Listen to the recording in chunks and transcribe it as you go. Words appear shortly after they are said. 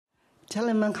家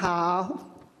人们好。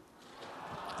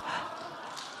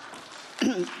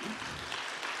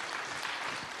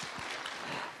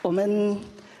我们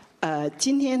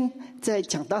今天在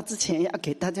讲道之前，要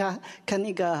给大家看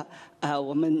那个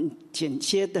我们剪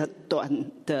接的短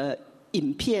的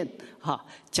影片，哈，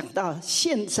讲到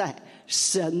现在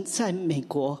神在美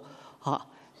国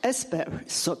Asbury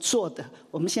所做的，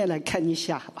我们现在来看一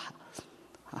下，好不好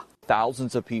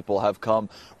？Thousands of people have come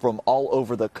from all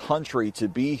over the country to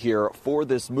be here for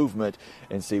this movement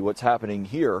and see what's happening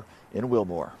here in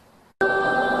Wilmore.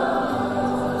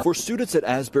 For students at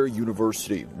Asbury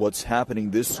University, what's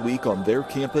happening this week on their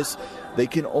campus, they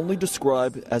can only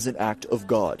describe as an act of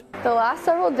God. The last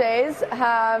several days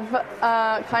have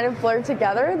kind of blurred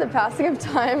together. The passing of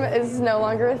time is no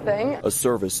longer a thing. A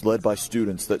service led by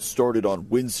students that started on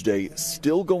Wednesday,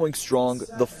 still going strong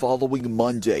the following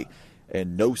Monday,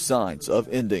 and no signs of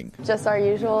ending. Just our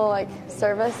usual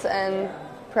service and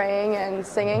praying and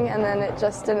singing, and then it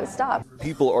just didn't stop.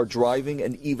 People are driving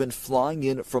and even flying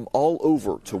in from all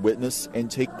over to witness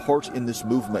and take part in this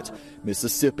movement.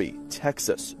 Mississippi,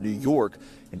 Texas, New York,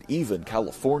 and even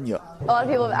California. A lot of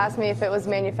people have asked me if it was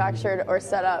manufactured or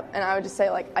set up, and I would just say,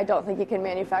 I don't think you can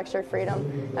manufacture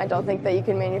freedom. I don't think that you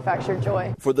can manufacture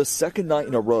joy. For the second night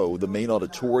in a row, the main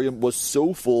auditorium was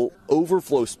so full,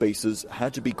 overflow spaces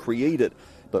had to be created,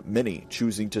 but many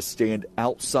choosing to stand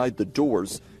outside the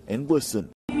doors and listen.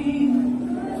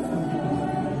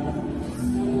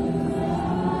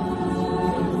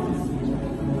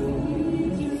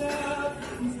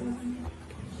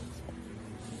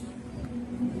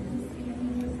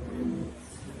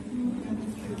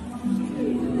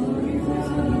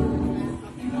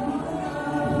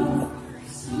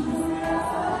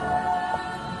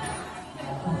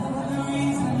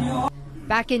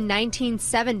 Back in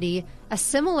 1970, a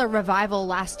similar revival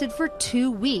lasted for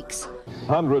 2 weeks.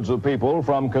 Hundreds of people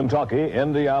from Kentucky,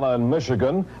 Indiana, and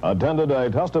Michigan attended a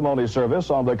testimony service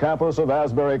on the campus of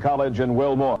Asbury College in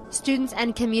Wilmore. Students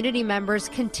and community members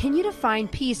continue to find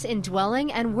peace in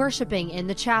dwelling and worshiping in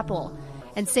the chapel,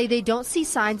 and say they don't see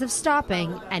signs of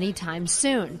stopping anytime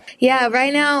soon. Yeah,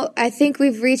 right now, I think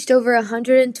we've reached over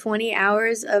 120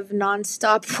 hours of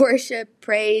nonstop worship,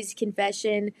 praise,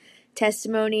 confession,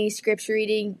 testimony, scripture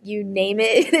reading, you name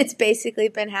it. It's basically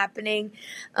been happening.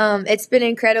 It's been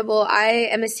incredible. I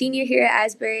am a senior here at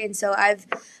Asbury, and so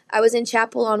I was in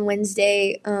chapel on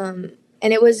Wednesday, and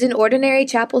it was an ordinary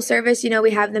chapel service.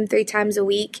 We have them 3 times a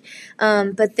week,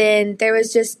 but then there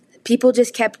was people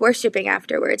just kept worshiping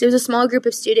afterwards. It was a small group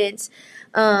of students,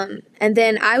 and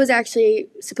then I was actually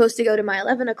supposed to go to my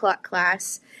 11 o'clock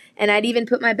class, and I'd even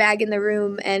put my bag in the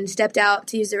room and stepped out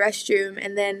to use the restroom,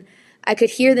 and then I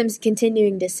could hear them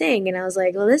continuing to sing, and I was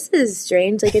like, well, this is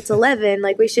strange. It's 11.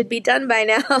 We should be done by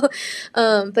now.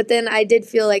 But then I did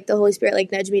feel like the Holy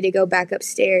Spirit, nudged me to go back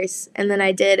upstairs, and then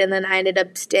I did, and then I ended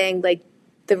up staying,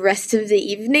 the rest of the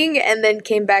evening, and then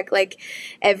came back,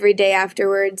 every day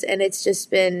afterwards, and it's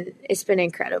been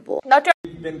incredible.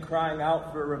 We've been crying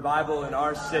out for revival in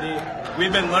our city.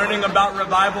 We've been learning about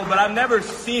revival, but I've never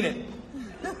seen it.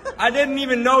 I didn't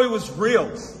even know it was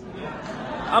real.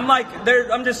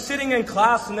 I'm just sitting in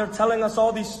class, and they're telling us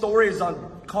all these stories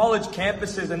on college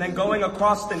campuses and then going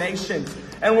across the nation.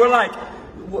 And we're like,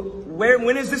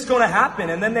 when is this going to happen?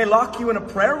 And then they lock you in a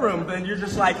prayer room, and you're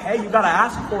just like, hey, you got to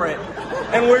ask for it.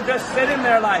 And we're just sitting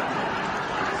there like,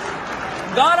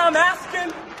 God, I'm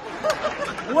asking.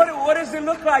 What does it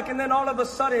look like? And then all of a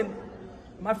sudden,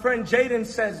 my friend Jaden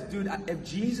says, dude, if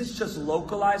Jesus just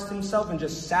localized himself and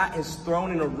just sat his throne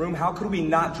in a room, how could we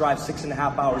not drive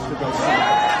 6.5 hours to go see him?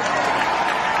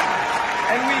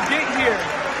 And we get here,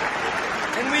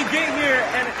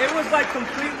 and it was we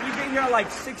get here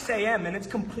at 6 a.m. and it's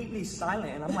completely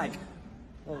silent. And I'm like,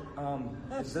 well,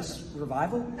 is this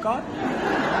revival, God?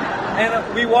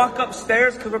 And we walk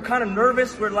upstairs because we're kind of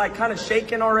nervous. We're kind of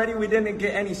shaking already. We didn't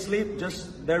get any sleep.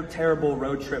 Just they're terrible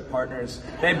road trip partners.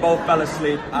 They both fell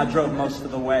asleep. I drove most of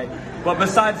the way. But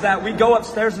besides that, we go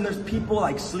upstairs and there's people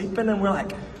sleeping, and we're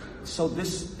like, so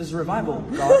this is revival,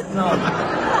 God? No.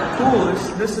 Cool,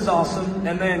 this is awesome.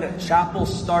 And then chapel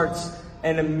starts,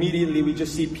 and immediately we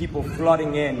just see people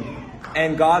flooding in.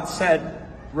 And God said,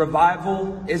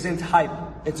 revival isn't hype.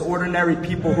 It's ordinary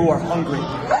people who are hungry.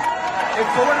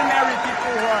 It's ordinary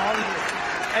people who are hungry.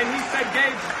 And he said,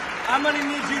 Gage, I'm going to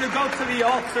need you to go to the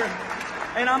altar.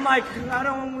 And I'm like, I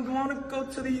don't want to go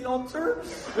to the altar.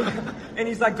 And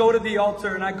he's like, go to the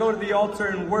altar. And I go to the altar,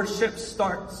 and worship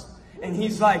starts. And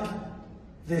he's like,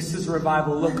 this is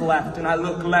revival. Look left. And I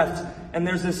look left, and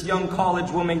there's this young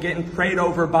college woman getting prayed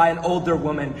over by an older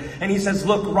woman. And he says,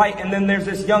 look right. And then there's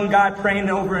this young guy praying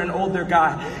over an older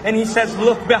guy. And he says,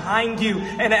 look behind you.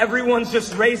 And everyone's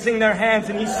just raising their hands.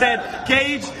 And he said,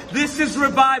 Gage, this is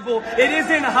revival. It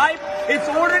isn't hype. It's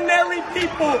ordinary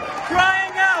people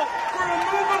crying out for a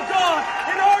move of God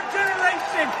in our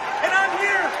generation. And I'm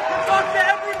here to talk to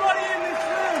everybody in this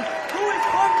room who is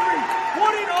hungry.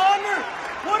 What an honor.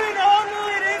 What an honor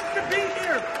it is to be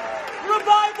here.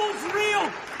 Revival's real.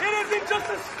 It isn't just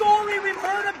a story we've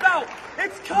heard about.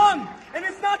 It's come. And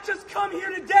it's not just come here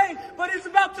today, but it's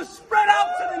about to spread out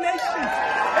to the nations.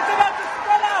 It's about to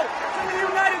spread out to the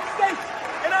United States.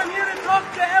 And I'm here to talk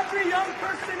to every young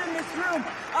person in this room.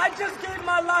 I just gave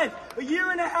my life 1.5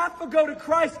 years ago to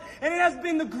Christ, and it has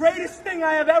been the greatest thing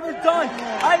I have ever done.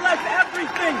 I left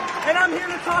everything, and I'm here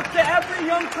to talk to every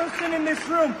young person in this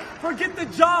room. Forget the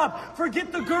job,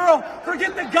 forget the girl,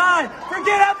 forget the guy,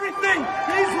 forget everything.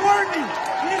 He's worthy.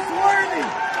 He's worthy.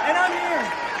 And I'm here.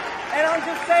 And I'm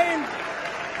just saying,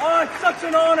 oh, it's such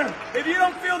an honor. If you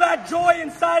don't feel that joy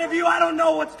inside of you, I don't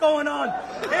know what's going on.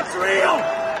 It's real.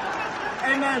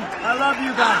 Amen. I love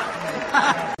you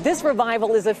guys. This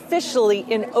revival is officially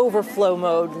in overflow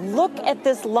mode. Look at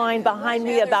this line behind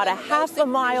me, about a half a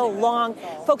mile long.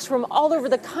 Folks from all over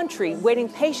the country waiting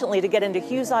patiently to get into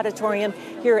Hughes Auditorium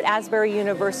here at Asbury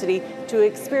University to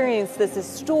experience this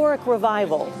historic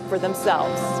revival for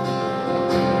themselves.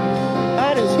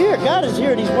 God is here. God is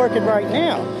here, and He's working right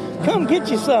now. Come get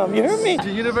you some. You heard me?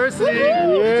 To University.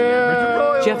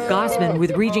 Yeah. Jeff Gossman with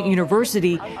Regent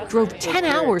University drove 10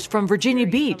 hours from Virginia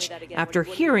Beach after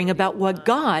hearing about what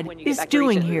God is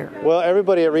doing here. Well,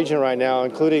 everybody at Regent right now,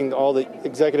 including all the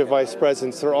executive vice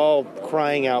presidents, they're all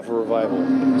crying out for revival.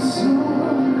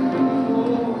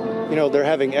 You know, they're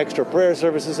having extra prayer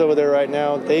services over there right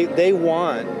now. They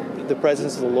want the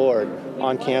presence of the Lord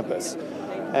on campus.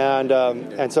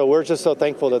 And so we're just so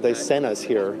thankful that they sent us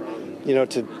here, you know,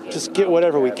 to just get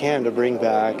whatever we can to bring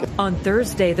back. On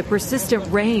Thursday, the persistent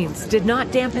rains did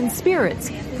not dampen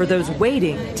spirits for those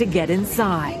waiting to get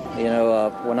inside. You know,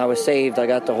 when I was saved, I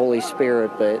got the Holy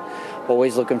Spirit, but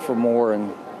always looking for more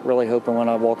and really hoping when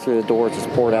I walk through the doors, it's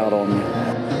poured out on me.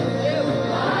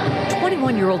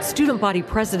 21-year-old student body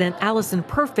president Allison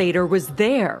Perfader was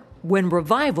there when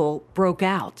revival broke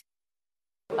out.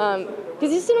 Because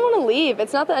you just didn't want to leave.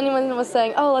 It's not that anyone was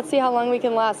saying, oh, let's see how long we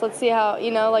can last. Let's see how,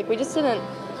 you know, like we just didn't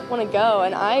want to go.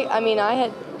 And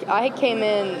I came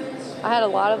in, I had a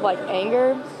lot of like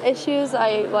anger issues.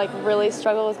 I like really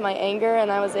struggled with my anger, and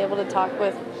I was able to talk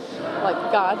with like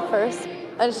God first.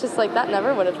 And it's just like that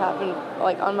never would have happened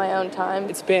like on my own time.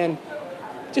 It's been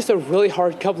just a really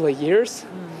hard couple of years.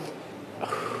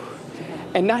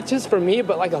 And not just for me,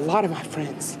 but like a lot of my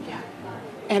friends.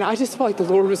 And I just felt like the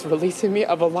Lord was releasing me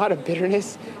of a lot of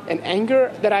bitterness and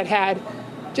anger that I'd had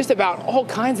just about all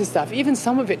kinds of stuff, even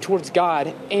some of it towards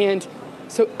God. And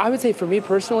so I would say for me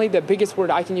personally, the biggest word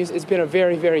I can use has been a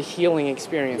very, very healing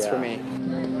experience for me.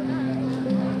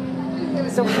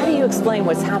 So how do you explain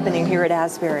what's happening here at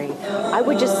Asbury? I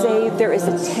would just say there is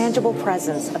a tangible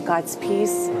presence of God's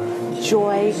peace,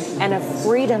 joy, and a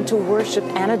freedom to worship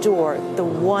and adore the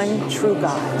one true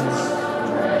God.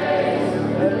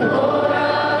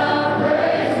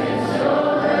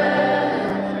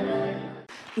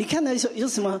 你看到有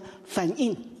什么反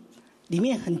应？里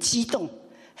面很激动，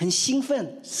很兴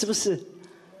奋，是不是？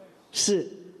是，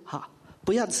好，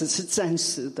不要只是暂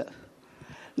时的。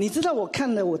你知道我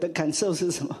看了我的感受是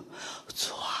什么？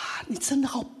哇，你真的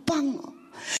好棒哦，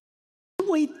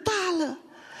伟大了！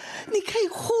你可以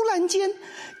忽然间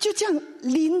就这样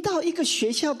临到一个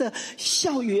学校的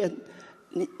校园，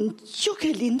你就可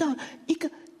以临到一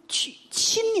个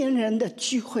青年人的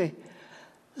聚会，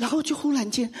然后就忽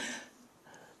然间。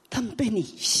 他们被你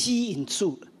吸引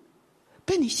住了，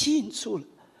被你吸引住了，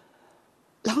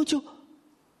然后就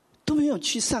都没有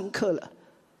去上课了，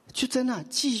就在那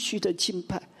继续的敬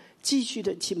拜，继续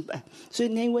的敬拜。所以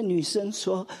那位女生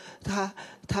说，她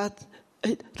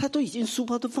都已经书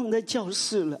包都放在教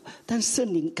室了，但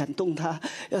圣灵感动她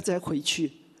要再回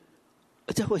去，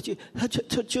再回去，她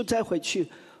就再回去，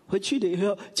回去了以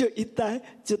后就一待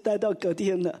就待到隔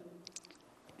天了，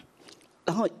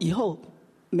然后以后。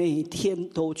 每天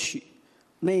都去，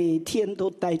每天都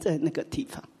待在那个地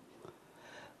方。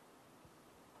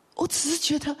我只是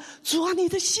觉得，主啊，你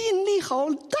的吸引力好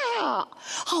大，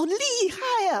好厉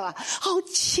害啊，好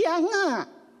强啊！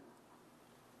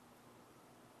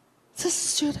这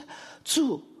是觉得，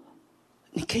主，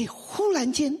你可以忽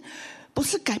然间，不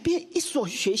是改变一所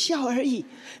学校而已，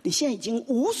你现在已经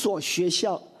5所学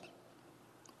校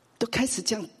都开始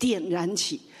这样点燃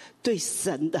起对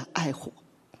神的爱火。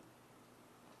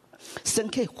神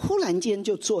可以忽然间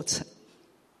就做成，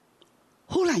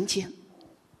忽然间。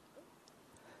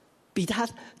比他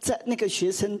在那个学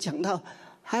生讲到，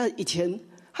他以前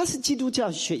他是基督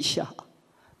教学校，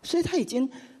所以他已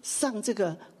经上这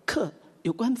个课，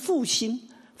有关复兴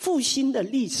的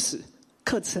历史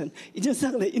课程，已经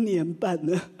上了1年半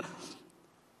了。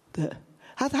对，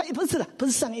他不是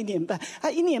上1年半，他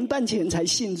1年半前才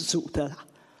信主的啦。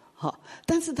好，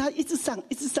但是他一直上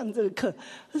这个课，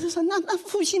他就说那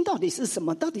复兴到底是什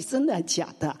么？到底真的还是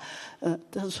假的？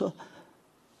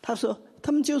他说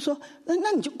他们就说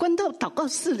那你就关到祷告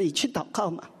室里去祷告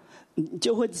嘛，你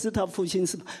就会知道复兴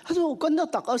是什么。他说我关到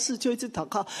祷告室就一直祷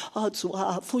告啊，主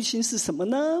啊，复兴是什么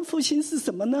呢？复兴是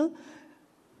什么呢？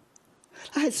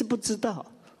他还是不知道。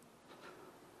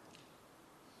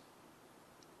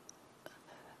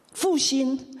复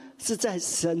兴是在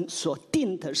神所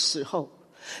定的时候，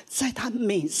在他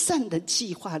美善的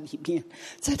计划里面，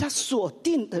在他所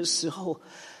定的时候，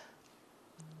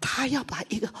他要把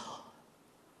一个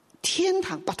天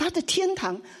堂，把他的天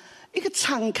堂，一个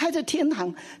敞开的天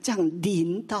堂，这样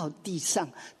临到地上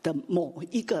的某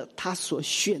一个他所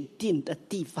选定的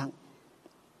地方，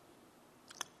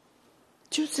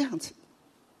就这样子。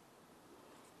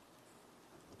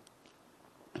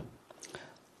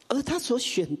而他所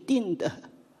选定的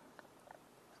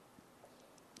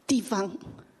地方，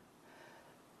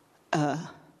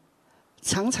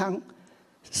常常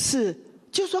是，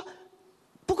就是说，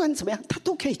不管怎么样，他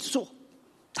都可以做。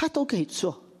他都可以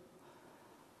做。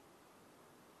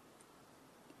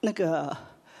那个，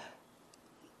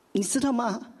你知道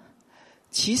吗？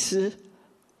其实，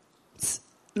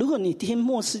如果你听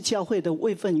末世教会的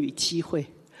位分与机会，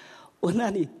我那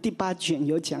里第8卷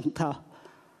有讲到，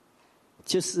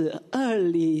就是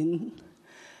2007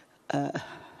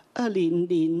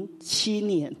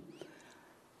年，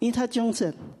因为他中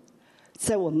正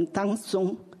在我们当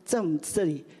中，在我们这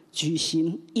里举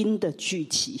行鹰的聚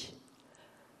集。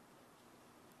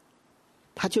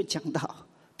他就讲到，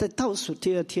在倒数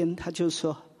第2天，他就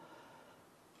说，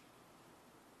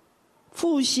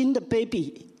复兴的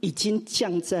baby 已经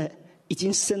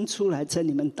生出来在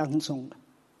你们当中了。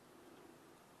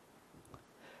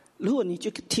如果你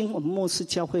就听我们末世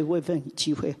教会位分与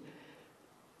机会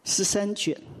13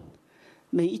卷，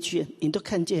每一卷你都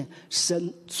看见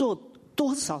神做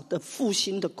多少的复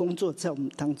兴的工作在我们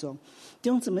当中。弟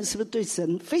兄姊妹，是不是对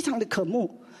神非常的渴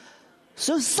慕？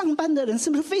所有上班的人是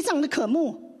不是非常的渴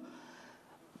慕？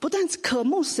不但是渴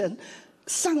慕神，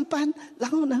上班，然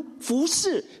后呢服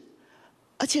侍，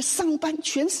而且上班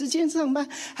全时间上班，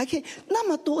还可以那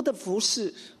么多的服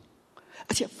侍，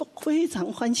而且非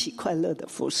常欢喜快乐的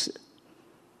服侍。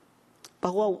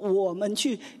包括我们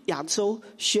去亚洲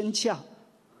宣教，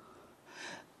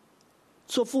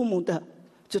做父母的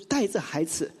就带着孩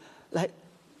子来，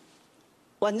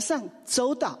晚上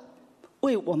周祷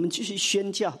为我们继续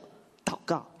宣教祷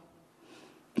告。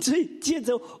所以借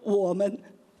着我们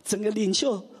整个领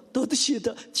袖都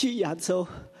去亚洲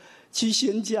去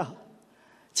宣教，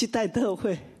去带特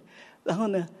会，然后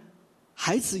呢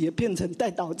孩子也变成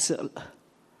带导者了。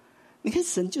你看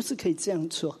神就是可以这样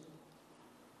做。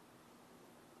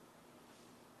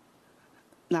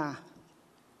那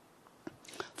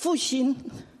复兴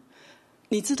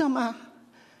你知道吗？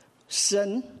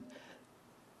神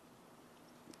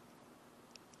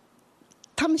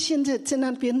他们现在在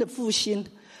那边的复兴，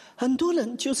很多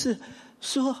人就是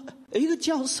说，有一个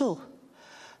教授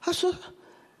他说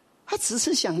他只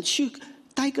是想去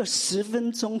待个10分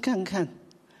钟看看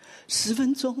，10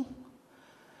分钟，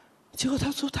结果他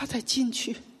说他才进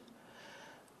去，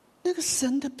那个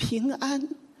神的平安，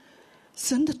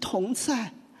神的同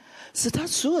在，使他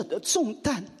所有的重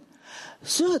担，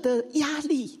所有的压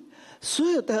力，所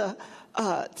有的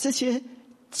这些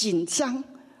紧张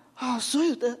啊，所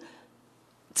有的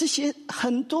这些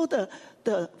很多的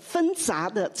纷杂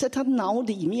的，在他脑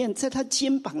里面，在他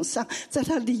肩膀上，在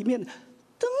他里面，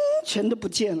灯全都不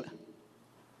见了，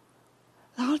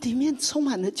然后里面充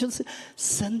满的就是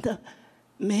神的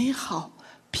美好、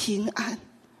平安，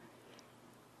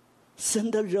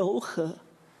神的柔和，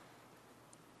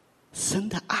神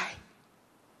的爱。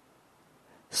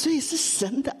所以是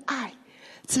神的爱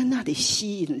在那里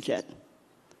吸引人，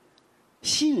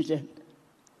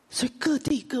所以各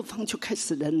地各方就开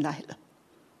始人来了。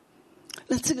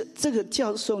那这个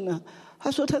教授呢，他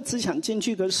说他只想进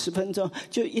去个10分钟，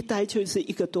就一待就是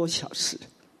1个多小时。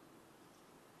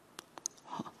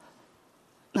好，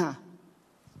那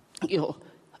有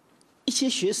一些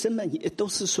学生们也都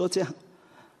是说这样，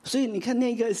所以你看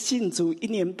那个信主1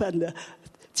年半的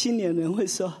青年人会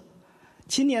说：“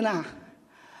青年啊，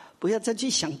不要再去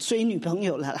想追女朋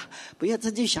友了啦，不要再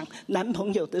去想男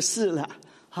朋友的事了。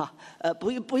哈，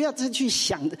不要再去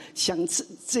想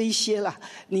这一些了。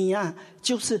你呀，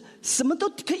就是什么都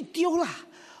可以丢啦。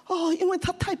哦，因为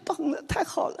他太棒了，太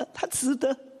好了，他值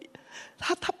得，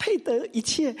他配得一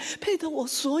切，配得我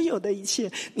所有的一切。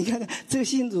你看看这个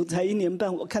信主才1年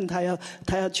半，我看他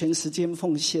要全时间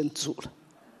奉献主了。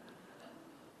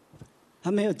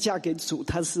他没有嫁给主，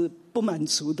他是不满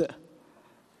足的，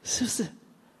是不是？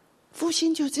复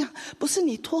兴就这样，不是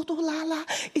你拖拖拉拉，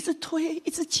一直推，一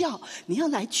直叫，你要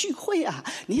来聚会啊，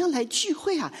你要来聚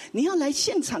会啊，你要来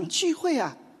现场聚会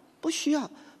啊，不需要，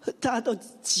大家都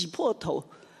挤破头，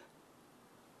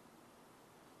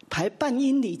排半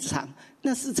英里长，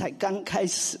那是才刚开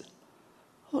始，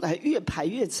后来越排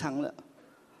越长了。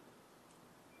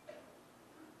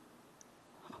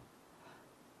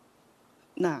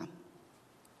那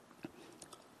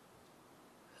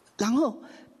然后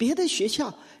别的学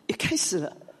校也开始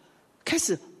了，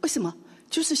为什么？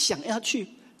就是想要去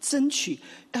争取，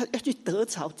要去得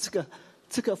着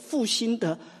这个复兴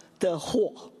的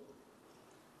火。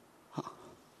好，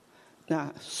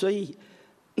那所以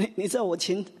你知道我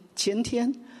前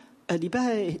天礼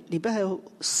拜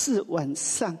4晚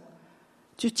上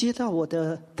就接到我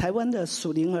的台湾的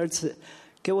属灵儿子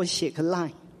给我写个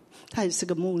line， 他也是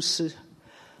个牧师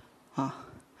啊，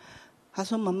他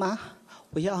说妈妈，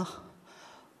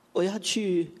我要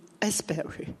去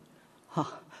Asbury，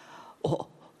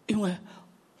 因为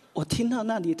我听到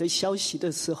那里的消息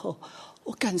的时候，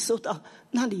我感受到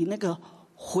那里那个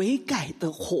悔改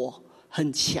的火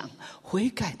很强，悔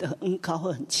改的恩膏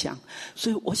很强，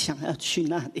所以我想要去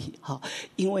那里哈，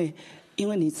因为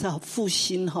你知道复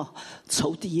兴哈，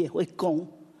仇敌也会攻，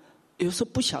有时候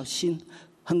不小心，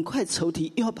很快仇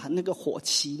敌又要把那个火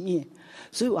熄灭。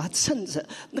所以我要趁着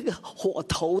那个火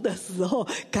头的时候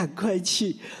赶快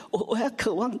去，我要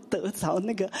渴望得着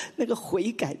那个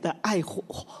悔改的爱火，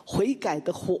悔改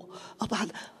的火，我把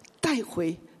它带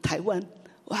回台湾，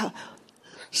我要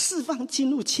释放进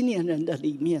入青年人的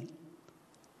里面，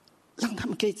让他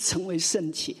们可以成为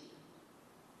圣洁。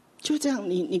就这样，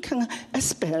你看看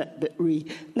Asbury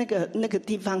那个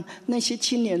地方，那些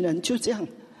青年人就这样，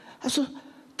他说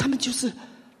他们就是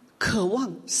渴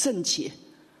望圣洁。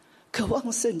渴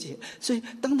望圣洁，所以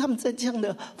当他们在这样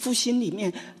的复兴里面，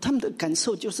他们的感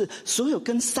受就是所有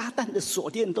跟撒旦的锁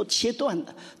链都切断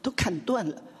了，都砍断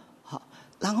了。好，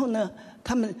然后呢，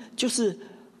他们就是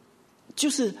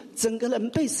整个人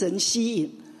被神吸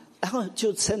引，然后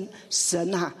就称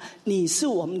神啊，你是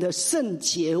我们的圣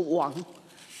洁王，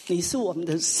你是我们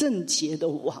的圣洁的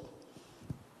王，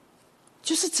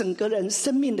就是整个人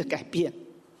生命的改变。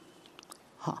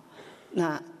好，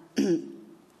那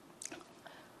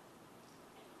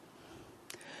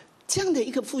这样的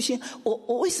一个复兴，我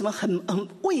为什么很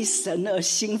为神而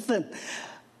兴奋，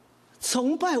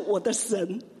崇拜我的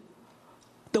神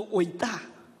的伟大，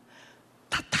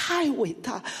他太伟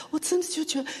大，我真的就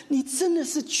觉得你真的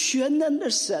是全能的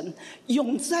神，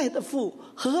永在的父，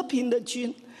和平的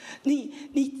君。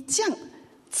你这样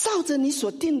照着你所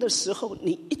定的时候，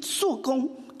你一做工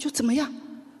就怎么样？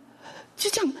就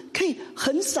这样可以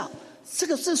横扫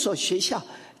这所学校。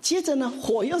接着呢，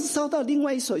火又烧到另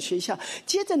外一所学校，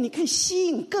接着你可以吸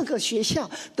引各个学校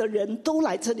的人都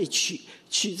来这里取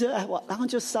这爱火，然后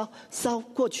就烧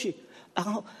过去，然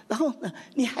后呢，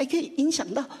你还可以影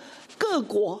响到各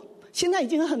国。现在已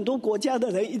经有很多国家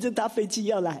的人一直搭飞机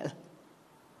要来了，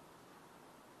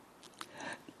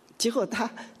结果他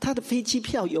的飞机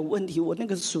票有问题，我那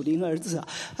个属灵儿子啊，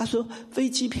他说飞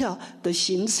机票的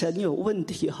行程有问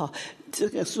题哈，这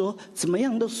个说怎么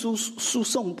样都输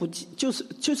送不进，就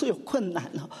是有困难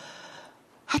了。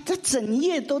他整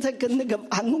夜都在跟那个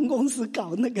航空公司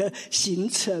搞那个行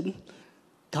程，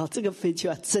搞这个飞机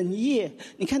啊，整夜。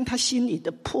你看他心里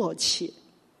的迫切。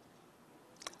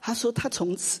他说他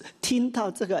从此听到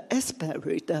这个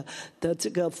Asbury 的这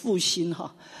个复兴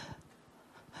哈，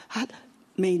他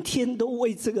每天都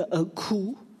为这个而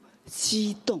哭，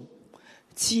激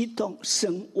动，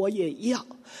神我也要，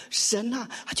神啊，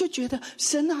他就觉得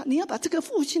神啊，你要把这个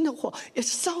复兴的火也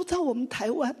烧到我们台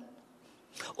湾，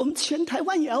我们全台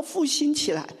湾也要复兴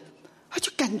起来。他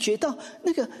就感觉到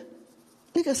那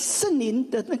个圣灵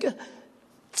的那个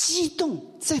激动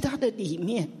在他的里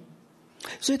面，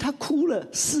所以他哭了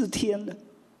4天了，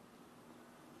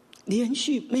连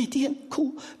续每天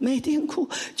哭，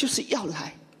就是要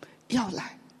来，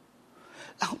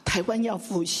然后台湾要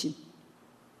复兴。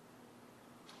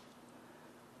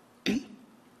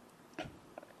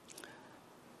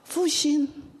复兴，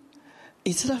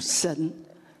你知道神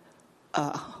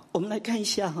我们来看一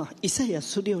下哈，以赛亚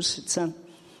书60章，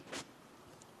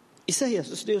以赛亚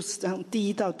书60章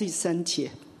第1到第3节。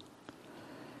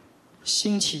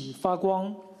兴起发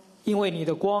光，因为你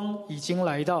的光已经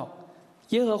来到，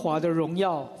耶和华的荣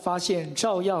耀发现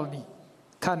照耀你。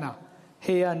看哪，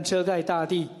黑暗遮盖大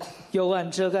地，幽暗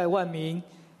遮盖万民，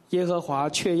耶和华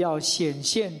却要显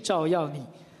现照耀你，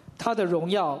他的荣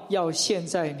耀要现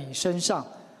在你身上。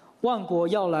万国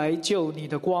要来救你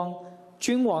的光，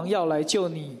君王要来救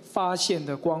你发现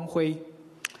的光辉。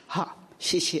好，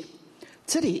谢谢。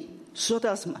这里说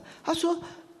到什么？他说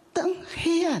当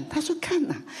黑暗，他说看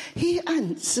哪，黑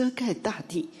暗遮盖大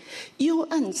地，幽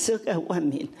暗遮盖万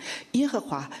民，耶和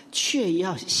华却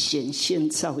要显现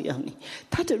照耀你，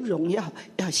他的荣耀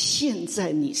要现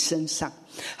在你身上。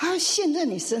他要现在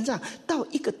你身上到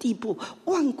一个地步，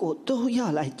万国都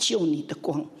要来救你的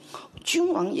光，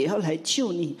君王也要来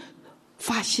救你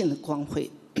发现的光辉。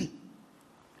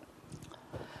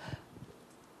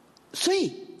所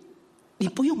以你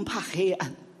不用怕黑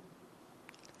暗。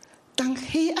当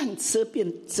黑暗遮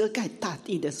盖大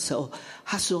地的时候，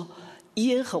他说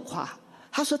耶和华，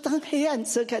他说当黑暗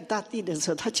遮盖大地的时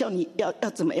候，他叫你要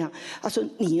怎么样？他说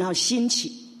你要兴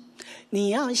起，你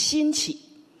要兴起，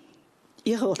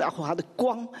耶和华的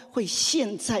光会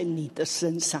现在你的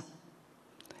身上。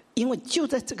因为就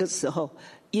在这个时候，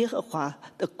耶和华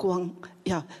的光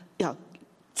要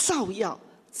照耀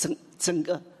整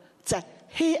个在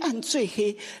黑暗最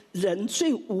黑，人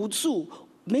最无助，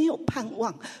没有盼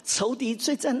望，仇敌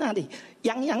最在那里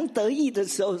洋洋得意的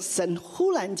时候，神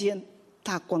忽然间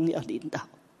大光要临到。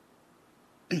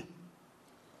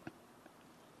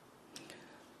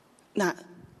那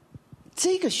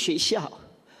这个学校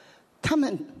他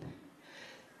们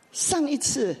上一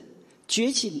次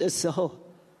觉醒的时候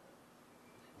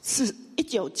是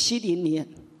1970年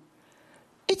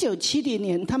，1970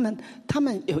年他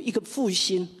们有一个复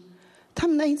兴，他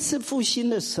们那一次复兴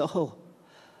的时候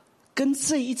跟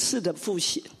这一次的复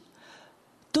兴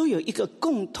都有一个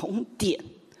共同点，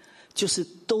就是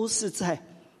都是在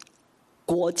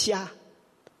国家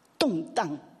动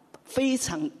荡非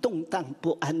常动荡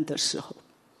不安的时候。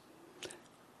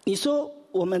你说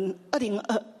我们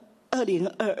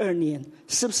2022年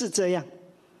是不是这样？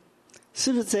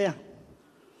是不是这样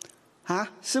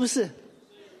啊？是不是？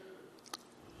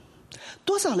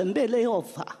多少人被 lay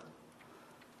off 啊？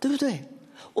对不对？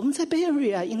我们在 Bay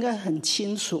Area 应该很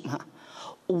清楚嘛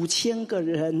，5000个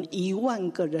人，1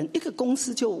万个人，一个公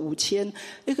司就5000，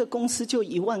一个公司就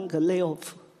1万个 lay off，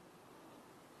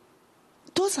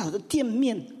 多少的店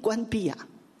面关闭啊？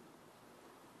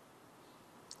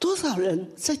多少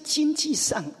人在经济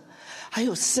上还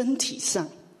有身体上，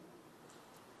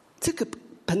这个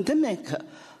pandemic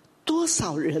多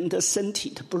少人的身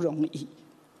体的不容易。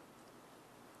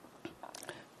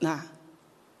那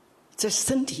在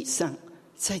身体上，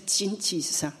在经济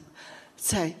上，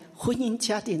在婚姻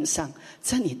家庭上，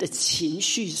在你的情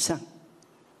绪上，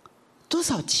多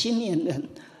少青年人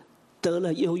得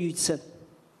了忧郁症，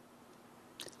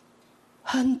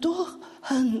很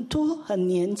多很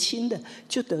年轻的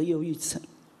就得忧郁症。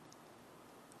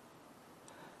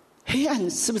黑暗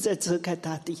是不是在遮盖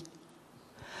大地？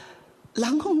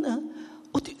然后呢，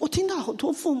我听到好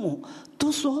多父母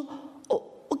都说，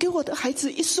我给我的孩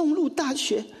子一送入大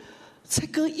学，才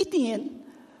隔1年，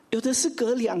有的是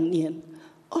隔2年，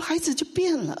孩子就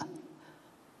变了，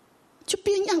就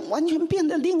变样，完全变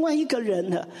得另外一个人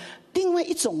了，另外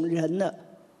一种人了。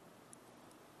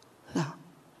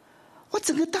我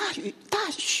整个大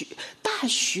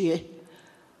学，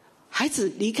孩子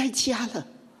离开家了，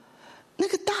那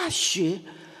个大学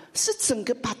是整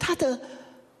个把他的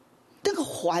那个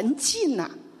环境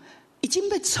啊，已经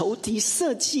被仇敌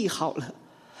设计好了，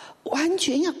完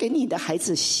全要给你的孩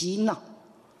子洗脑，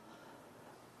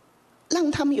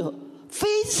让他们有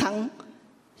非常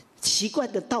奇怪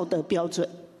的道德标准，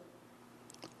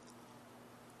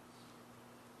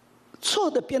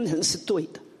错的变成是对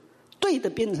的，对的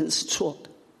变成是错的。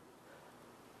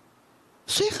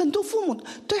所以很多父母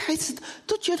对孩子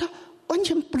都觉得完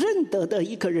全不认得的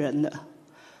一个人了，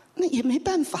那也没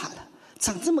办法了，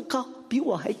长这么高比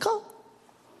我还高，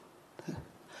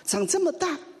长这么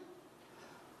大，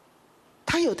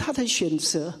他有他的选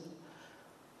择，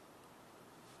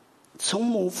从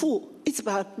母父一直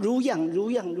把他乳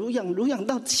养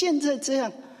到现在这样，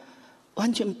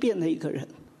完全变了一个人。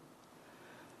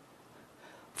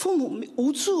父母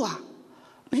无助啊，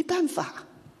没办法，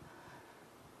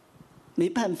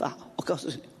我告诉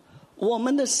你，我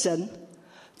们的神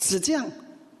只这样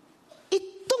一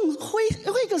动挥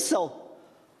个手，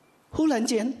忽然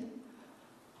间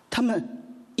他们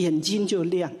眼睛就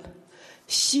亮了，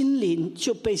心灵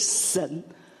就被神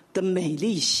的美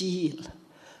丽吸引了，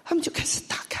他们就开始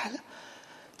打开了。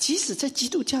即使在基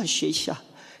督教学校，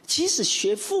即使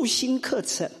学复兴课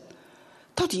程，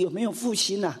到底有没有复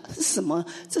兴啊？是什么？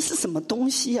这是什么东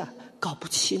西啊？搞不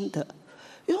清的，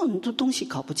有很多东西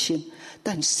搞不清。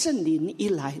但圣灵一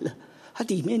来了，它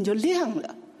里面就亮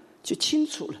了，就清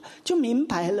楚了，就明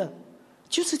白了，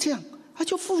就是这样，它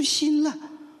就复兴了，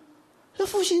就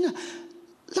复兴了。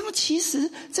然后其实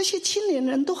这些青年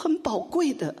人都很宝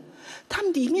贵的，他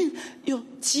们里面有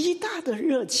极大的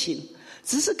热情，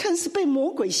只是看是被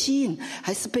魔鬼吸引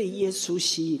还是被耶稣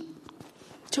吸引。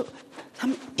就他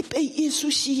们一被耶稣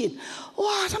吸引，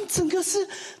哇，他们整个是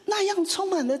那样充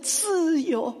满了自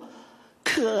由、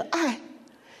可爱，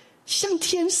像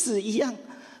天使一样，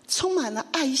充满了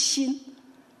爱心，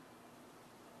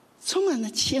充满了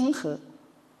谦和。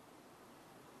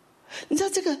你知道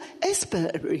这个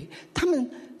Asbury 他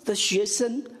们的学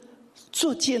生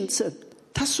做见证，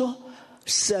他说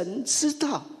神知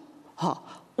道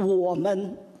我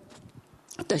们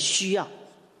的需要，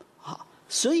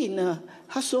所以呢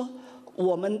他说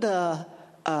我们的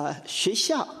学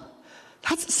校，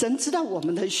神知道我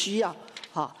们的需要，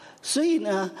所以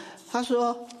呢他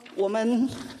说我们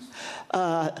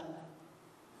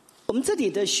这里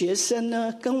的学生呢，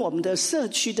跟我们的社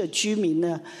区的居民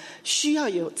呢，需要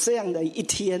有这样的一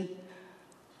天，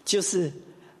就是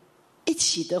一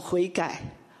起的悔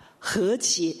改、和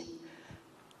解、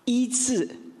医治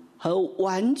和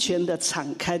完全的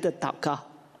敞开的祷告。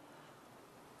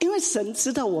因为神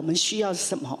知道我们需要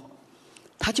什么，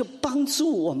他就帮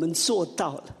助我们做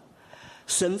到了。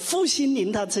神复兴临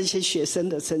到这些学生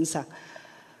的身上，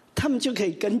他们就可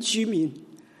以跟居民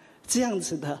这样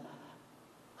子的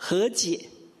和解，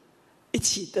一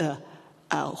起的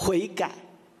悔改、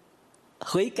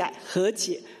和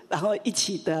解，然后一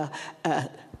起的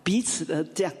彼此的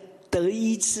这样得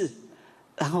医治，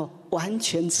然后完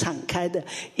全敞开的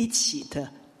一起的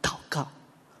祷告。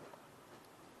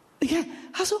你看，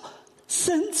他说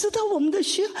神知道我们的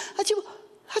需要，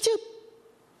他就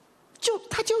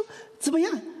怎么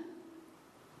样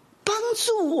帮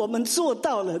助我们做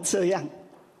到了这样，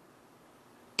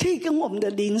可以跟我们的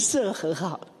邻舍和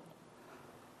好。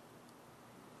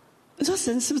你说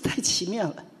神是不是太奇妙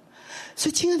了？所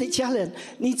以亲爱的家人，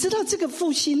你知道这个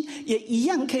复兴也一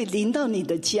样可以临到你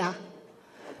的家。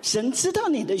神知道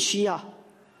你的需要，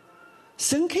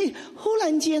神可以忽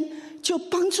然间就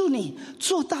帮助你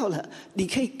做到了，你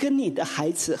可以跟你的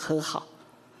孩子和好，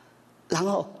然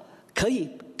后可以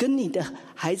跟你的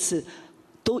孩子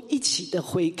都一起的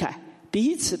悔改，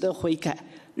彼此的悔改、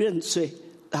认罪，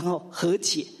然后和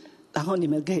解，然后你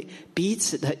们可以彼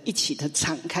此的一起的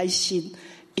敞开心，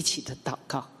一起的祷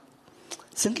告。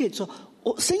神可以做，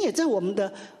神也在我们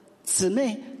的姊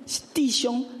妹弟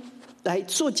兄来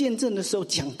做见证的时候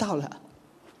讲到了，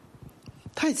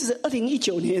他也是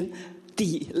2019年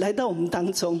底来到我们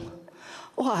当中，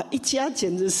哇，一家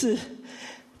简直是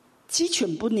鸡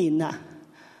犬不宁啊！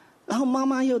然后妈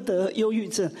妈又得忧郁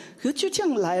症，可是就这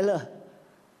样来了，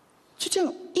就这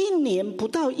样不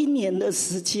到一年的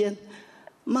时间，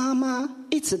妈妈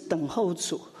一直等候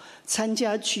主，参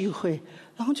加聚会，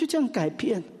然后就这样改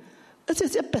变。而且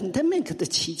在 pandemic 的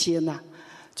期间啊，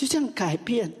就这样改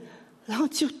变，然后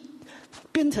就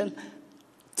变成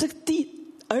这个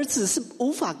儿子是无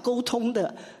法沟通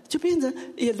的，就变成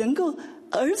也能够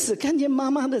儿子看见妈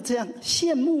妈的这样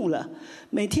羡慕了，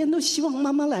每天都希望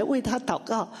妈妈来为他祷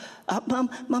告啊，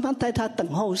妈妈带他等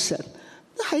候神，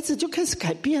那孩子就开始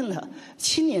改变了。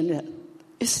青年人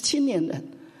也是青年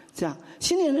人，这样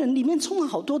青年人里面充满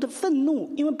好多的愤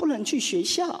怒，因为不能去学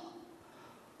校，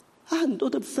他很多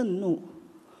的愤怒，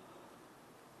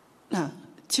那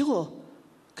结果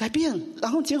改变，然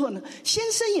后结果呢，先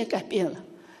生也改变了，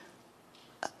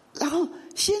然后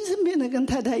先生变得跟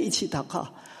太太一起祷告，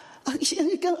先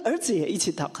生跟儿子也一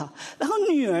起祷告，然后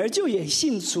女儿就也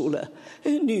信主了，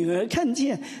女儿看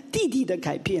见弟弟的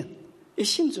改变也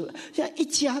信主了，现在一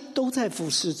家都在服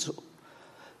侍主，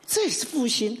这也是复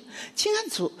兴。亲爱的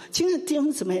弟兄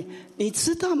姊妹，你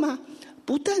知道吗？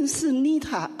不但是妮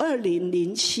塔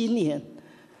2007年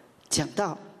讲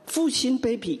到复兴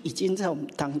baby 已经在我们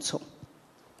当中，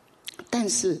但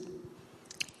是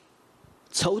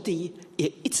仇敌也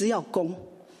一直要攻，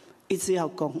一直要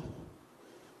攻，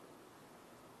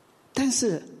但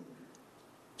是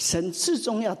神至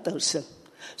终要得胜，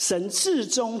神至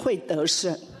终会得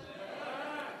胜，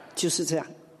就是这样。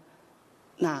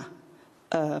那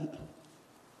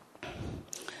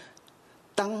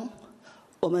当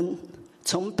我们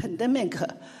从 pandemic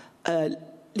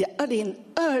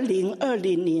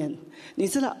 2020年，你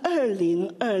知道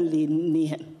2020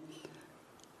年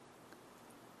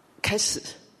开始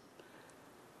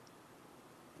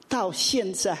到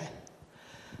现在，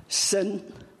神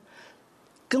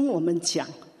跟我们讲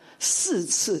4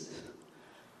次，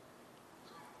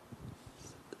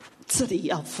这里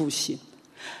要复兴。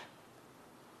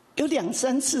有2、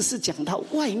3次是讲到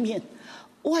外面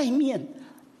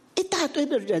一大堆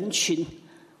的人群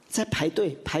在排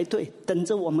队等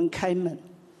着我们开门，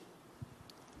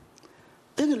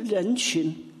那个人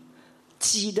群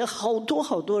挤得好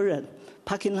多人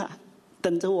parking lot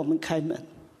等着我们开门。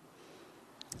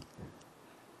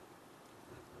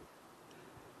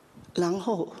然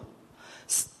后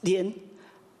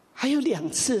还有2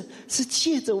次是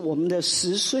借着我们的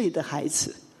10岁的孩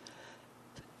子，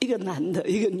一个男的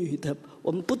一个女的，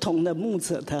我们不同的牧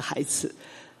者的孩子，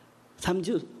他们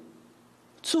就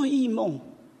做异梦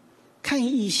看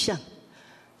异象，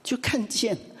就看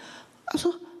见他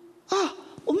说啊，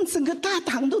我们整个大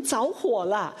堂都着火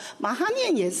了，马哈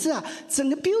念也是啊，整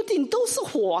个 building 都是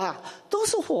火啊，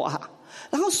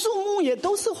然后树木也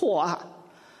都是火啊，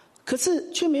可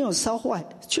是却没有烧坏，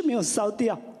却没有烧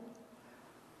掉。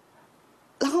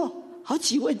然后好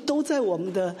几位都在我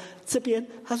们的这边，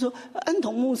他说安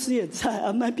童牧师也在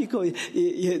啊，麦比狗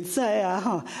也在啊，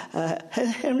哈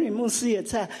，Henry 牧师也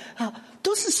在啊，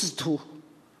都是使徒，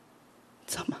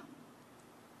知道吗？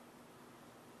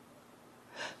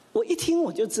我一听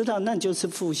我就知道，那就是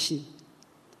复兴，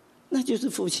那就是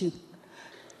复兴。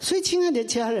所以，亲爱的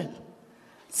家人，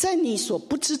在你所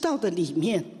不知道的里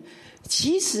面，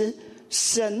其实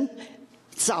神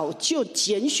早就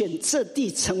拣选这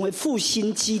地成为复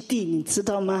兴基地，你知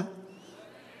道吗？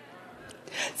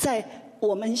在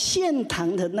我们献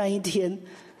堂的那一天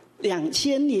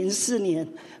，2004年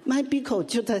 ，My Biko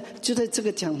就在这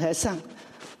个讲台上，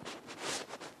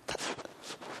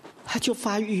他就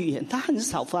发预言，他很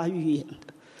少发预言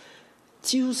的，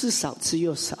几乎是少之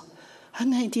又少。他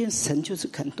那一天神就是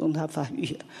感动他发预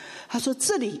言，他说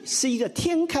这里是一个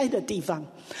天开的地方，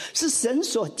是神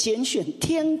所拣选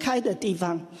天开的地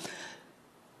方，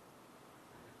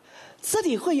这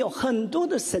里会有很多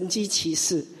的神迹奇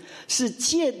事，是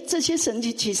借这些神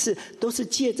迹奇事都是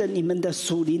借着你们的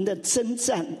属灵的征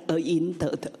战而赢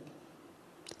得的，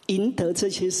赢得这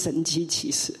些神迹奇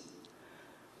事。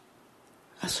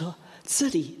他说这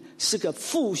里是个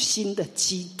复兴的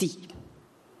基地。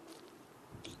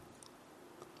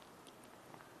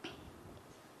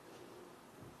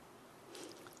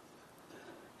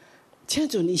亲爱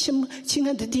的主，你亲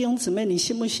爱的弟兄姊妹，你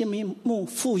羡不羡慕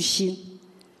复兴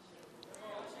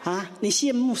啊？你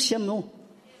羡慕？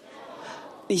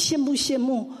你羡不羡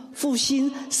慕复兴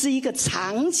是一个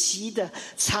长期的、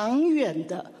长远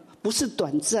的，不是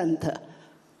短暂的，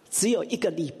只有1个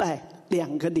礼拜、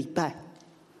2个礼拜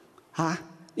啊？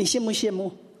你羡不羡慕？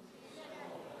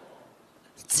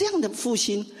这样的复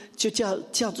兴就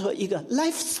叫做一个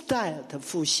lifestyle 的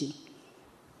复兴。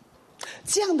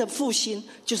这样的复兴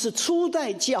就是初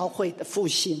代教会的复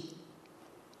兴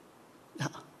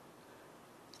啊，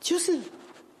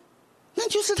那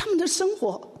就是他们的生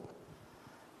活。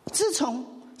自从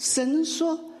神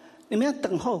说你们要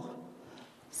等候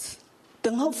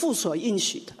父所应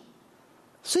许的，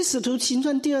所以使徒行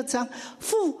传2章，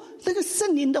父那个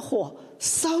圣灵的火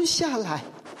烧下来，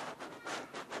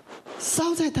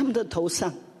烧在他们的头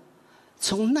上。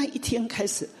从那一天开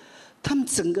始，他们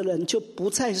整个人就不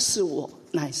再是我，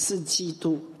乃是基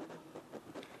督。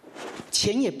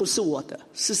钱也不是我的，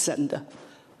是神的；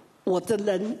我的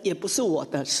人也不是我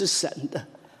的，是神的。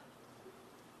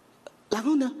然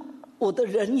后呢，我的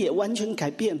人也完全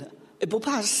改变了，也不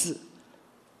怕死，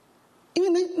因为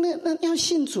那要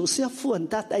信主是要付很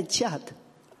大代价的，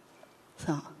是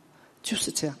吧？就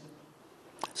是这样。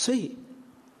所以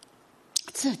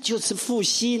这就是复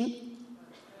兴，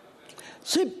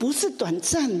所以不是短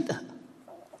暂的。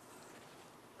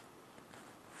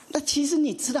那其实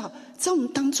你知道，在我们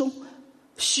当中，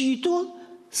许多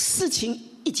事情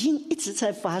已经一直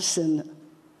在发生了，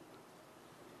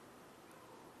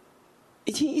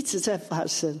已经一直在发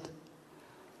生。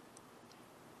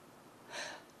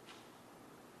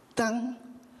当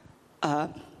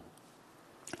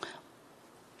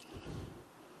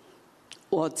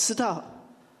我知道，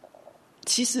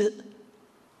其实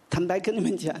坦白跟你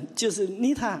们讲，就是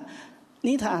妮塔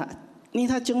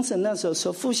Johnson那时候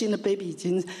说复兴的 baby 已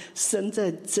经生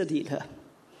在这里了。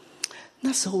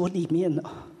那时候我里面呢，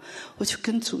我就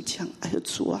跟主讲：“哎呦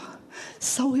主啊，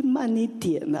稍微慢一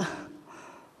点啊。”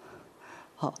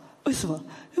好，为什么？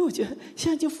因为我觉得现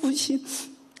在就复兴，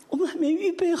我们还没预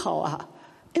备好啊。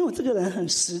因为我这个人很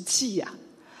实际呀，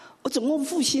我总共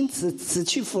复兴只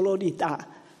去佛罗里达，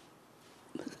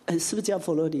是不是叫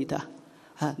佛罗里达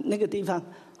啊？那个地方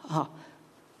啊。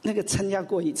那个参加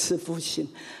过一次复兴，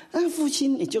那复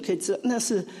兴你就可以知道，那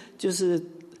是就是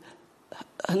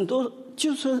很多，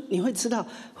就是说你会知道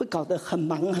会搞得很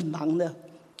忙的，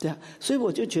对啊，所以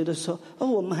我就觉得说，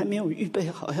我们还没有预备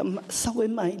好，要稍微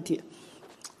慢一点。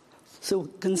所以我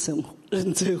跟神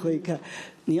认罪悔改，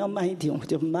你要慢一点，我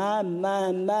就慢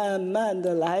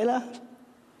的来了。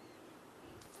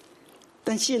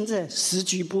但现在时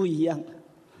局不一样了，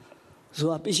是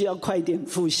吧？必须要快一点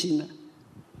复兴了。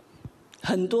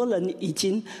很多人已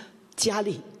经家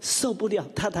里受不了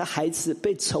他的孩子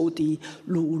被仇敌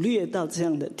掳掠到这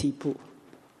样的地步，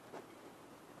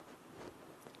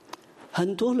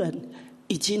很多人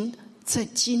已经在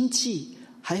经济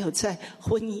还有在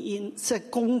婚姻在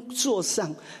工作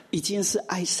上已经是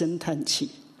唉声叹气。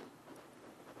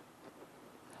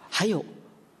还有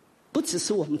不只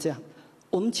是我们这样，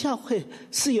我们教会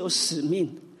是有使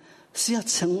命，是要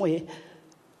成为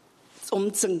我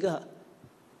们整个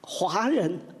华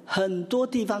人很多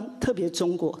地方，特别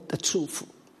中国的祝福。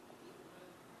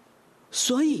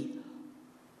所以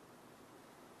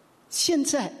现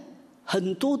在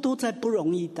很多都在不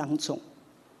容易当中，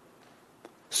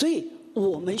所以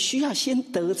我们需要先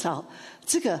得着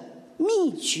这个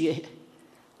秘诀。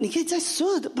你可以在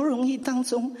所有的不容易当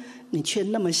中，你却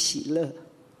那么喜乐，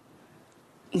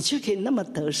你却可以那么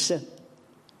得胜。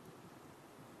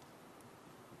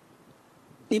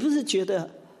你不是觉得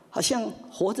好像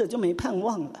活着就没盼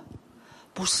望了？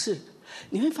不是，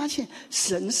你会发现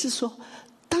神是说，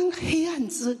当黑暗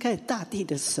遮盖大地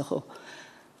的时候，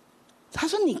他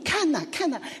说你看哪看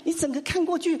哪，你整个看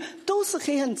过去都是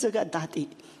黑暗遮盖大地。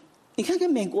你看看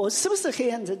美国是不是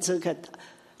黑暗遮盖的？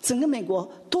整个美国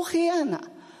多黑暗啊，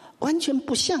完全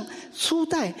不像初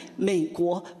代美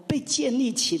国被建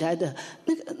立起来的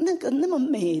那么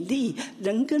美丽，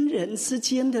人跟人之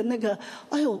间的那个。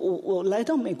哎呦，我来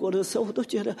到美国的时候，我都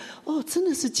觉得真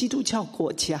的是基督教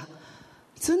国家，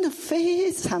真的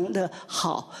非常的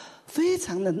好，非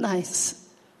常的 nice。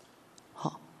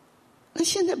好，那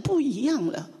现在不一样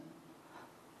了。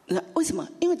那为什么？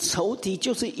因为仇敌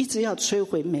就是一直要摧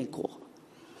毁美国，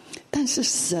但是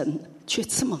神却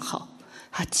这么好，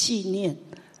他纪念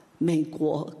美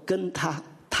国跟他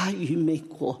与美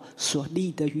国所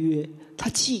立的约，他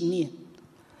纪念，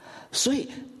所以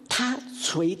他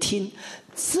垂听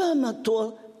这么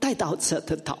多代祷者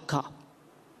的祷告。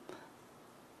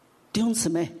弟兄姊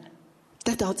妹，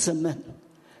代祷者们，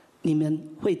你们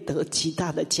会得极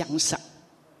大的奖赏。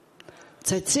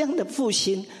在这样的复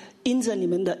兴，因着你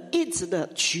们的一直的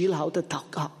劬劳的祷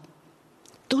告，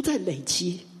都在累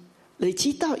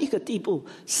积到一个地步，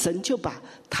神就把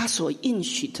他所应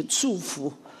许的祝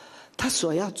福，他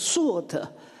所要做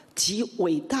的极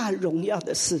伟大荣耀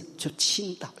的事，就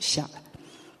倾倒下来。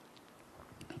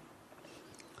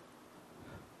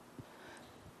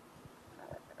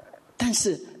但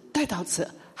是代祷者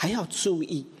还要注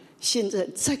意，现在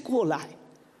再过来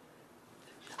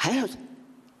还要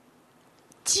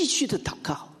继续的祷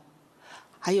告。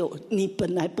还有你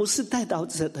本来不是代祷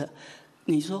者的，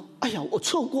你说哎呀，我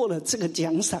错过了这个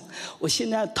奖赏，我现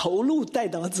在要投入代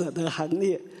祷者的行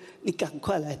列，你赶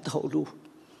快来投入。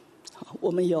我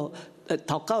们有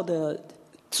祷告的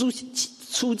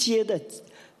初阶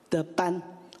的班，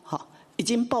好，已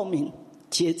经报名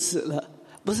截止了，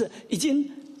不是已经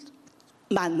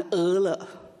满额了，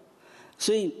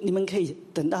所以你们可以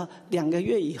等到2个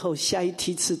月以后下一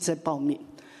梯次再报名，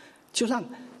就让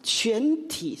全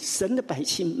体神的百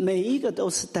姓每一个都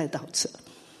是代祷者，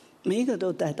每一个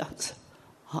都代祷者。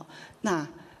好，那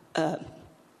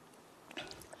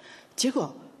结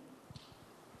果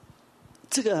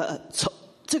这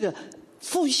个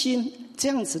复兴这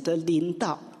样子的领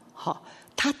导，好，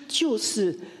他就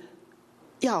是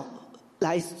要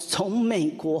来从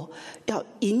美国要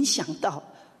影响到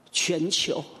全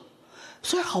球，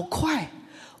所以好快，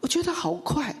我觉得好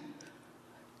快。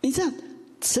你这样，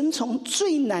神从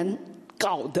最难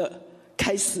搞的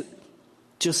开始，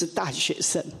就是大学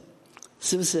生，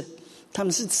是不是？他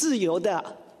们是自由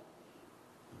的，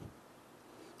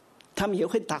他们也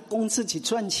会打工自己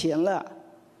赚钱了，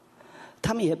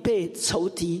他们也被仇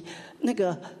敌那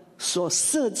个所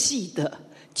设计的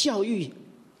教育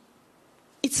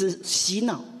一直洗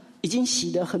脑，已经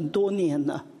洗了很多年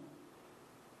了，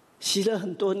所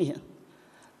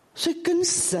以跟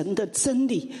神的真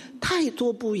理太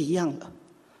多不一样了，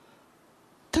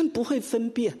但不会分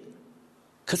辨。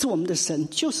可是我们的神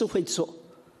就是会做，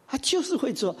他就是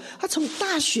会做，他从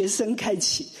大学生开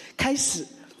始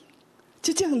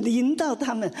就这样临到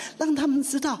他们，让他们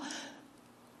知道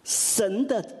神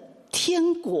的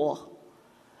天国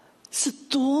是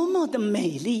多么的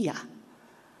美丽呀！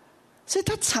所以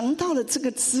他尝到了这个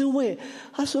滋味。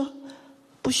他说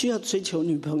不需要追求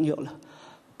女朋友了，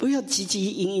不要汲汲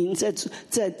营营在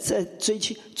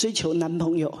追求男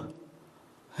朋友，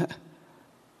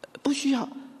不需要。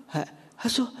他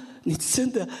说你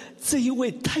真的这一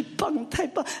位太棒太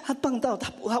棒，他棒到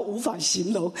他无法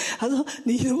形容。他说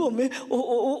你如果没我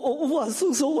无法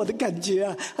诉说我的感觉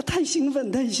啊，他太兴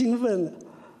奋了，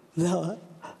你知道吗？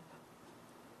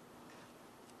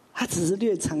他只是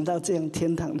略尝到这样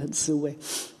天堂的滋味。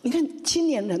你看青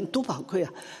年人多宝贵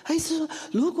啊！还是说，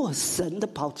如果神的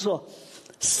宝座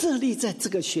设立在这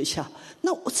个学校，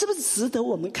那我是不是值得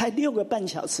我们开6个半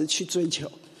小时去追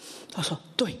求？他说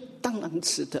对，当然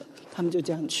值得。他们就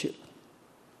这样去了。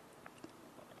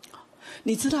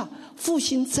你知道复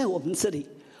兴在我们这里，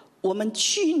我们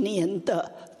去年的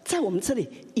在我们这里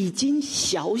已经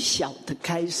小小的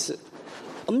开始。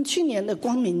我们去年的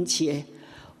光明节，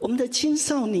我们的青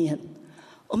少年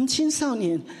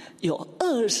有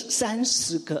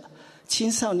20-30个青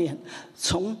少年，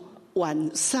从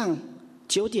晚上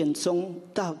9点钟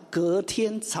到隔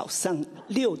天早上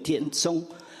6点钟，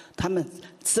他们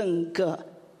整个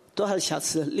多少小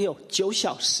时？9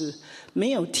小时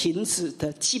没有停止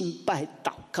的敬拜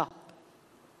祷告。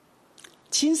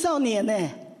青少年呢，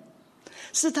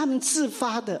是他们自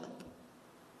发的，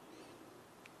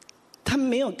他们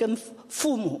没有跟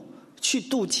父母去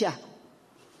度假，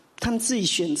他们自己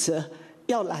选择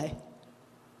要来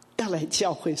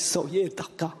教会守夜祷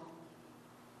告。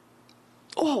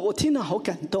哇，我听了好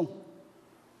感动，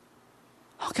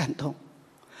好感动！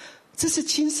这是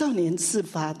青少年自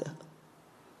发的。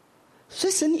所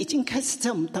以神已经开始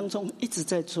在我们当中一直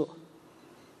在做。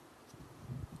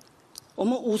我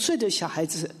们5岁的小孩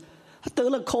子，他得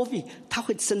了 COVID， 他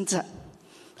会征战，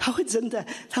他会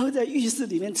在浴室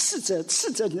里面斥责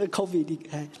你的 COVID 离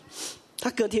开，他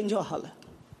隔天就好了。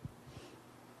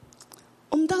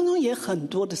我们当中也很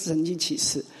多的神迹启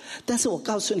示，但是我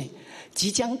告诉你，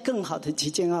即将更好的即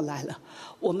将要来了。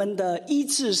我们的医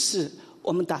治室，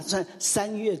我们打算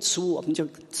3月初我们就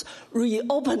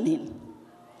reopening。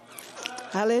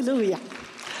哈利路亚！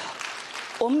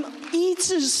我们医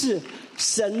治室，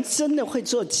神真的会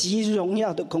做极荣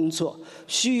耀的工作，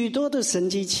许多的神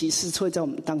迹奇事会在我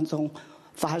们当中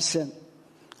发生。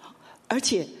而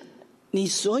且，你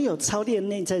所有操练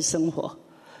内在生活，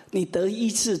你得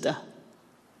医治的，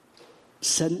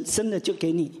神真的就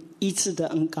给你医治的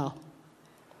恩膏。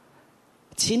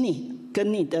请你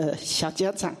跟你的小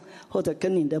家长或者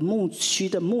跟你的牧区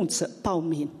的牧者报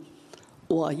名。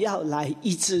我要来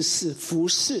医治室服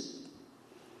侍，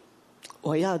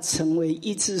我要成为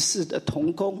医治室的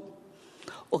同工，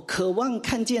我渴望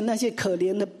看见那些可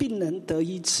怜的病人得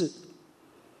医治，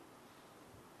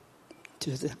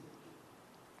就是这样。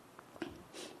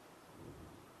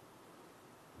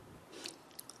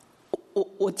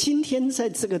我今天在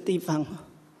这个地方，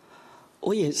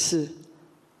我也是，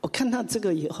我看到这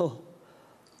个以后，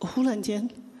我忽然间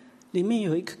里面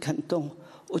有一个感动，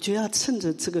我觉得要趁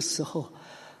着这个时候，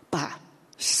把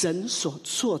神所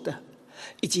做的，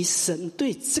以及神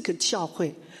对这个教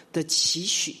会的期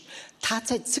许，他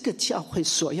在这个教会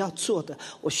所要做的，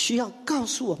我需要告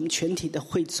诉我们全体的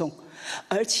会众，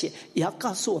而且也要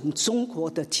告诉我们中国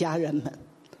的家人们，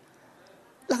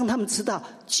让他们知道，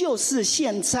就是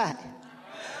现在，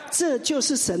这就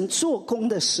是神做工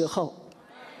的时候。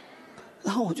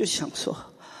然后我就想说，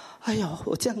哎呦，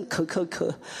我这样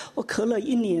咳，我咳了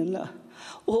1年了。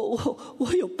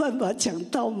我有办法讲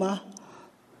道吗？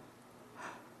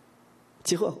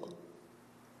结果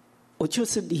我就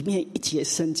是里面一节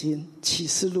圣经，启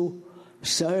示录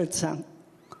12章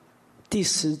第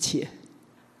10节、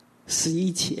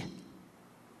11节。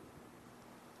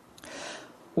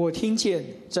我听见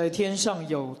在天上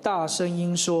有大声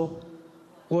音说：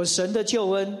我神的救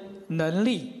恩、能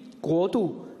力、国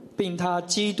度，并他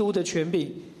基督的权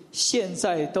柄，现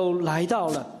在都来到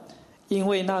了。因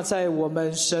为那在我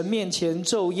们神面前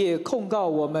昼夜控告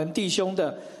我们弟兄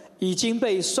的，已经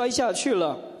被摔下去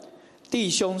了。弟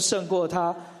兄胜过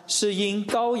他，是因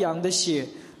羔羊的血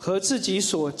和自己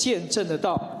所见证的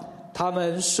道。他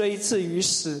们虽至于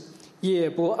死，也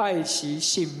不爱惜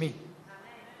性命。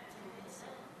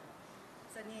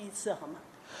再念一次好吗？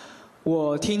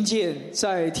我听见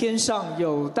在天上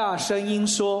有大声音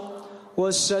说：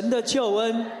我神的救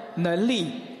恩、能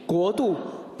力、国度，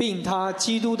并他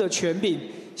基督的权柄，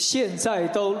现在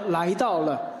都来到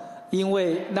了。因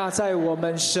为那在我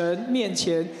们神面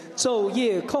前昼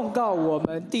夜控告我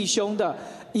们弟兄的，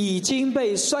已经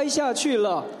被摔下去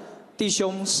了。弟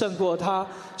兄胜过他，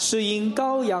是因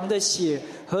羔羊的血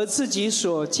和自己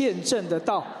所见证的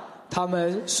道。他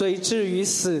们虽至于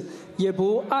死，也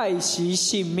不爱惜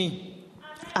性命。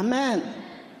阿们。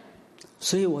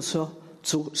所以我说，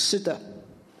主是的，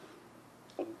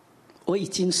我已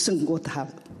经胜过他了。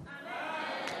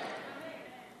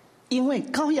因为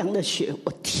羔羊的血，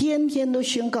我天天都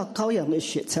宣告羔羊的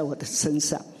血在我的身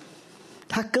上。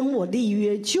他跟我立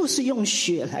约就是用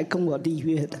血来跟我立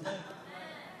约的，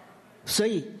所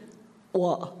以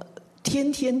我天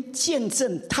天见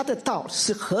证他的道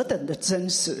是何等的真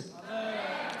实。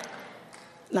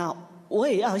那我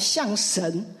也要向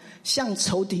神向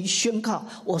仇敌宣告，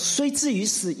我虽至于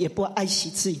死也不爱惜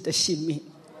自己的性命。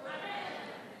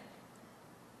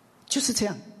就是这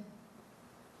样。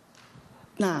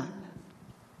那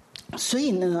所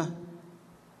以呢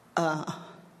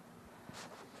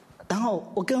然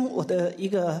后我跟我的一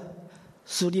个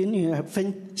属灵女儿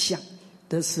分享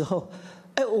的时候，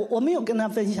我没有跟她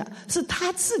分享，是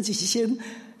她自己先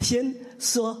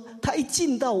说，她一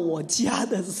进到我家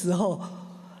的时候，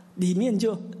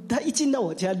她一进到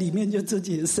我家里面就这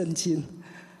节圣经，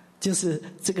就是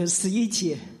这个11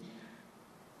节，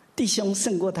弟兄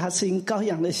胜过他是因羔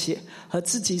羊的血和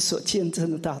自己所见证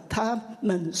的道，他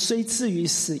们虽至于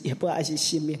死也不爱惜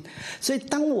性命。所以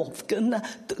当我跟他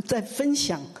在分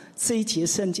享这一节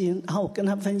圣经，然后我跟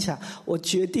他分享我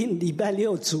决定礼拜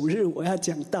六主日我要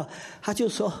讲道，他就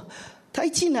说，他一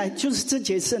进来就是这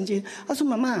节圣经，他说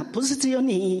妈妈，不是只有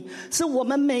你，是我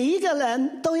们每一个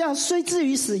人都要虽至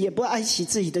于死也不爱惜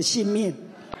自己的性命。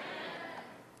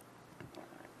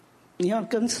你要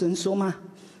跟神说吗？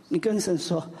你跟神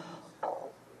说，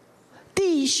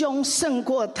弟兄胜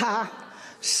过他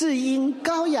是因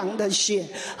羔羊的血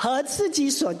和自己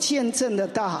所见证的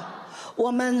道，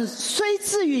我们虽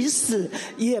至于死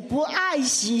也不爱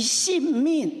惜性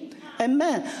命。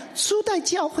 Amen。 初代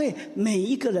教会每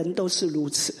一个人都是如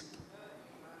此，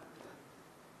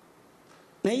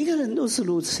每一个人都是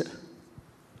如此。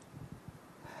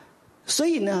所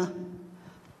以呢，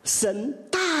神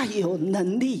大有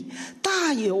能力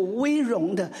大有威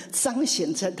荣的彰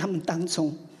显在他们当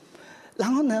中，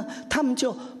然后呢他们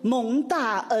就蒙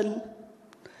大恩，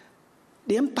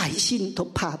连百姓都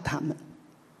怕他们。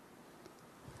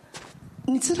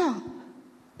你知道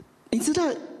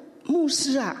牧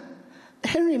师啊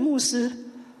，Henry 牧师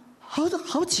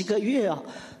好几个月哦，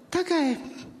大概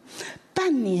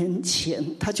半年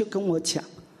前他就跟我讲，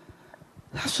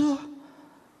他说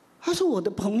我的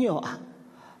朋友啊，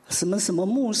什么什么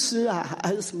牧师啊，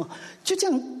还是什么，就这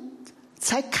样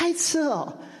才开车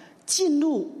哦进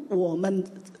入我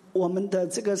们的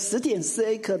这个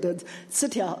10.4 acre 的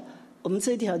我们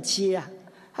这条街啊，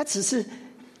他只是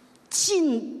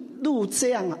进路这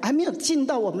样，还没有进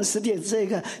到我们10.4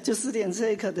 acre，就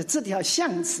10.4 acre的这条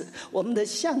巷子，我们的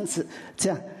巷子这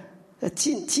样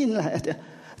进来的。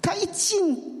他一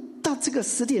进到这个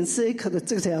10.4 acre的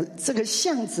这个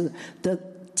巷子的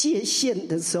界限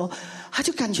的时候，他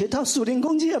就感觉到属灵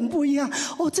空气很不一样。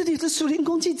哦，这里的属灵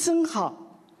空气真好。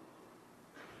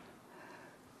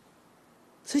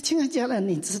所以亲爱的家人，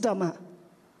你知道吗？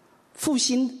复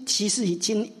兴其实已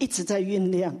经一直在酝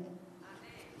酿。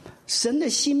神的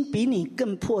心比你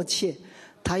更迫切，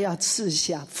他要赐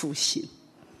下复兴。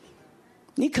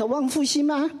你渴望复兴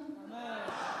吗？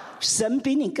神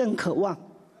比你更渴望，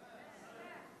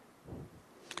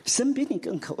神比你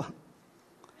更渴望。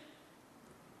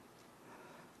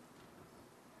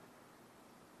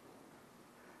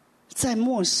在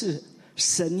末世，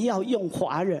神要用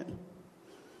华人，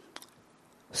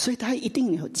所以他一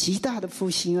定有极大的复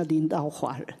兴要临到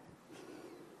华人。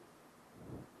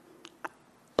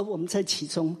而我们在其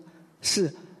中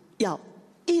是要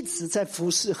一直在服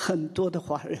侍很多的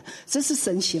华人，这是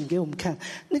神显给我们看，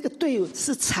那个队伍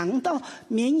是长到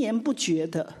绵延不绝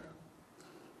的。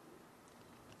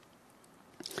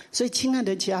所以亲爱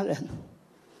的家人，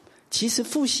其实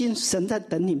复兴神在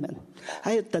等你们，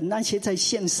还有等那些在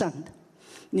线上的。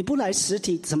你不来实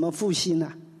体怎么复兴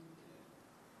啊？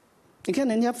你看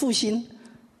人家复兴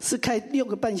是开6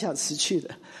个半小时去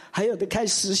的，还有的开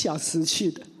10小时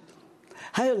去的，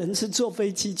还有人是坐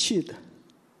飞机去的。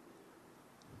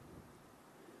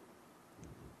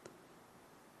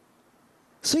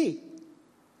所以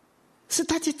是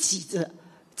大家挤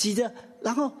着，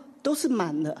然后都是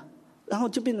满了，然后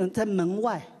就变成在门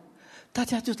外，大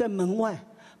家就在门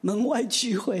外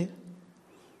聚会。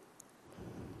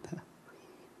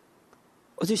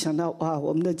我就想到哇，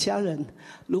我们的家人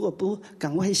如果不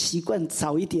赶快习惯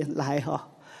早一点来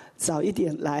早一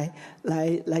点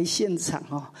来现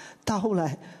场到后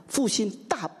来复兴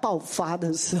大爆发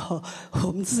的时候，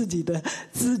我们自己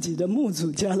的牧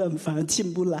主家人反而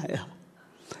进不来了，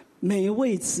没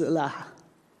位置了，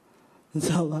你知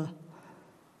道吗？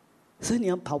所以你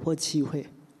要把握机会，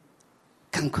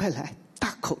赶快来，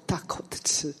大口大口的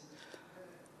吃。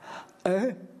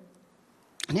而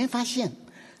你会发现，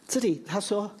这里他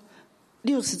说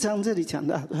60章这里讲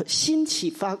到兴起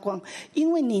发光，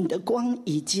因为你的光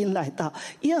已经来到，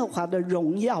耶和华的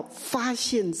荣耀发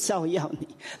现照耀你。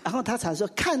然后他才说，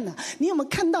看哪，你有没有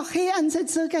看到黑暗在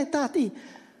遮盖大地？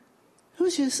我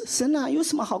觉得神啊，有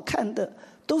什么好看的？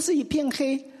都是一片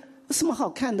黑，有什么好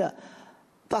看的？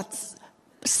把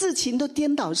事情都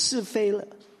颠倒是非了，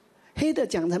黑的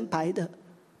讲成白的，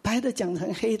白的讲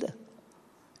成黑的，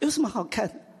有什么好看？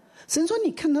神说，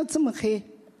你看到这么黑，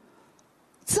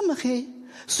这么黑，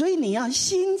所以你要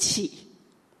兴起，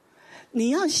你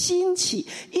要兴起，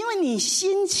因为你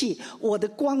兴起，我的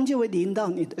光就会临到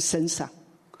你的身上。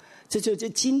这就是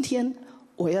今天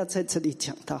我要在这里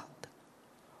讲到的，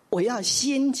我要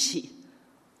兴起，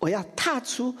我要踏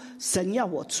出神要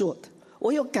我做的，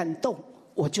我有感动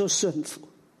我就顺服，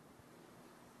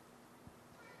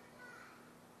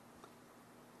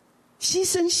牺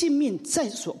牲性命在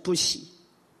所不惜，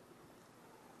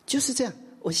就是这样，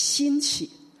我兴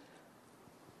起，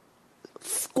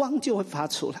光就会发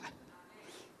出来。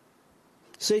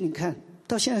所以你看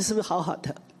到现在是不是好好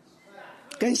的？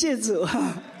感谢主。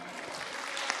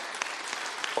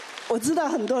我知道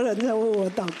很多人在为我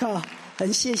祷告，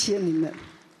很谢谢你们。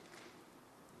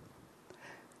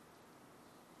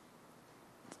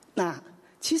那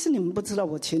其实你们不知道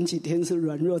我前几天是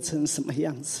软弱成什么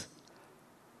样子，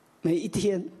每一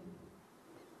天。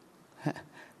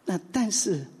那但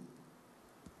是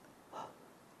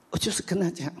我就是跟他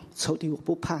讲，仇敌我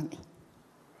不怕你，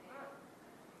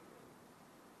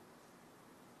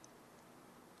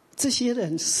这些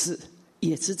人死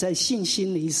也是在信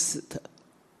心里死的。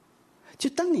就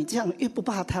当你这样越不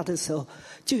怕他的时候，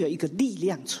就有一个力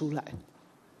量出来。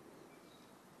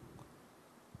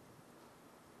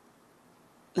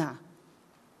那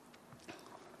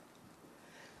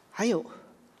还有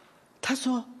他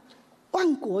说，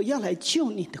万国要来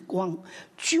救你的光，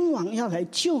君王要来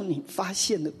救你发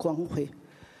现的光辉，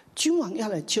君王要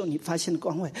来救你发现的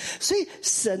光辉。所以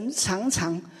神常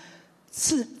常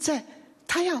是在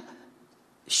他要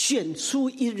选出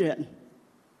一人，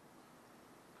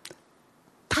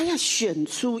他要选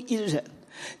出一人。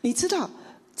你知道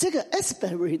这个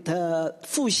Asbury 的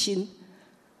复兴，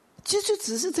就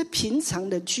只是在平常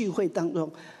的聚会当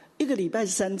中，一个礼拜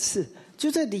3次，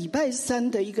就在礼拜3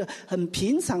的一个很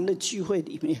平常的聚会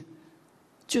里面，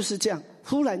就是这样，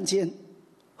忽然间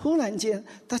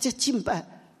大家敬拜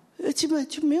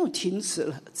就没有停止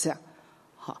了，这样。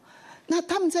好，那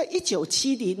他们在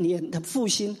1970年的复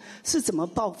兴是怎么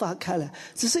爆发开来？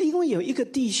只是因为有一个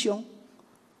弟兄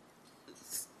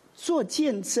做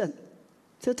见证，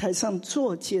在台上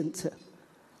做见证，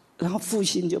然后复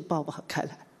兴就爆发开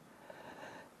来。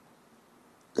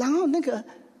然后那个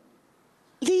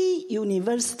Lee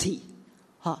University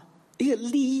一个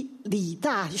理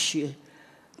大学，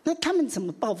那他们怎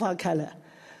么爆发开来？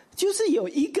就是有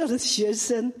一个的学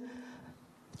生，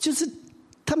就是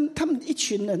他们一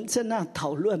群人在那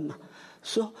讨论嘛，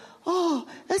说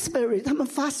Asbury 他们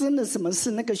发生了什么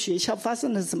事，那个学校发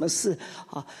生了什么事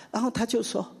啊？然后他就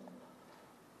说，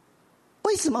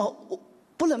为什么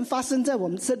不能发生在我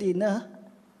们这里呢？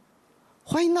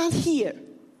 Why not here？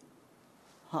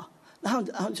 好，然后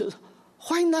就说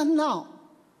Why not now？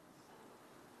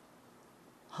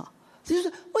 好，就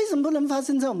是为什么不能发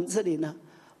生在我们这里呢？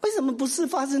为什么不是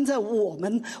发生在我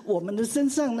们的身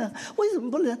上呢？为什么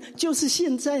不能就是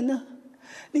现在呢？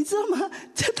你知道吗？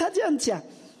他这样讲，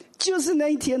就是那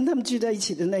一天他们聚在一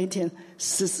起的那一天，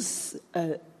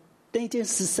那一天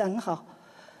13号，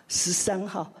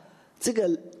这个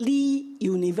Lee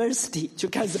University 就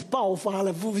开始爆发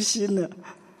了复兴了，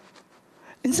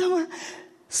你知道吗？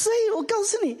所以我告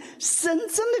诉你，神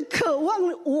真的渴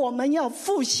望我们要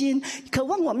复兴，渴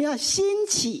望我们要兴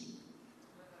起，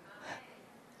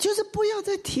就是不要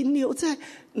再停留在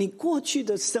你过去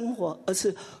的生活，而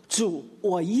是主，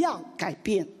我要改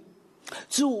变，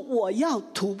主，我要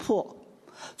突破，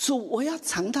主，我要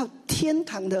尝到天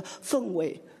堂的氛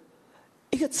围。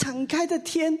一个敞开的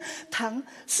天堂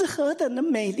是何等的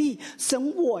美丽，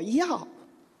神，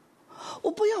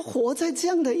我不要活在这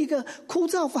样的一个枯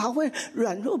燥乏味、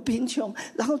软弱贫穷，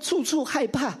然后处处害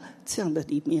怕这样的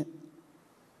里面。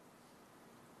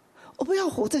我不要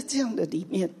活在这样的里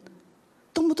面，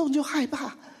动不动就害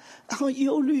怕，然后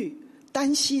忧虑、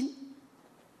担心。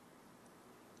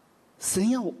神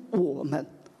要我们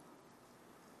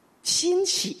兴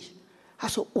起，他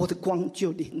说我的光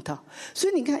就临到。所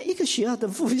以你看，一个学校的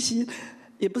复兴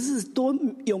也不是多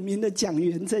有名的讲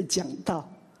员在讲道，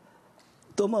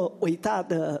多么伟大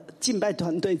的敬拜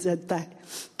团队在带，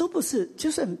都不是，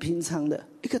就是很平常的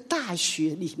一个大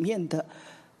学里面的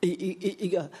一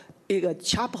个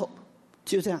chapel，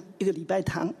 就这样一个礼拜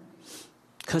堂。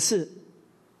可是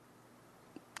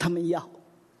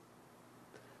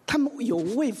他们有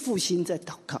为复兴在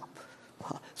祷告。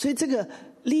好，所以这个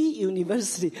Lee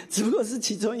University 只不过是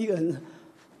其中一个人。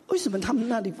为什么他们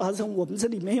那里发生，我们这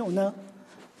里没有呢？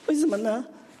为什么呢？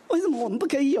为什么我们不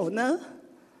可以有呢？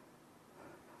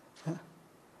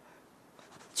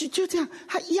就这样，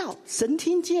他要神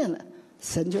听见了，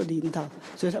神就领导，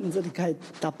所以他们这里开始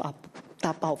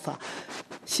大爆发。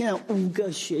现在5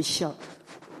个学校，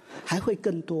还会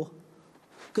更多。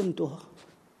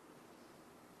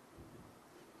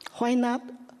Why not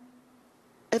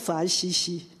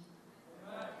FRCC？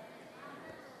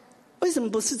 为什么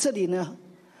不是这里呢？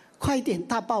快一点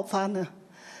大爆发呢？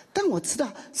但我知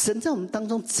道神在我们当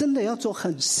中真的要做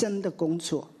很深的工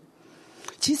作。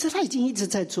其实他已经一直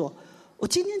在做。我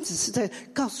今天只是在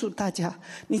告诉大家，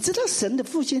你知道神的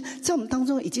复兴在我们当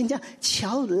中已经这样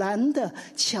悄然的、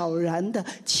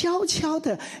悄悄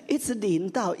的一直临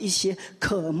到一些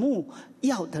渴慕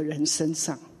要的人身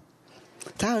上。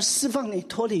他要释放你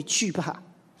脱离惧怕，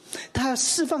他要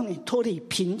释放你脱离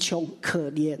贫穷、可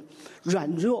怜、软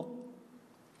弱。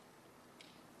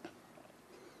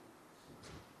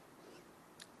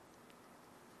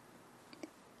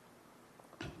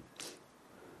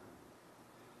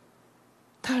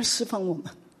他要释放我们。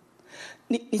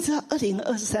你知道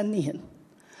2023年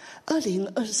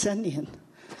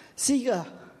是一个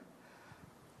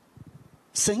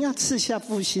神要赐下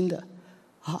复兴的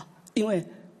啊，因为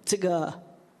这个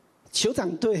酋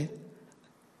长队，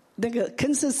那个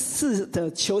堪萨斯市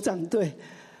的酋长队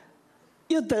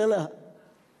又得了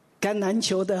橄榄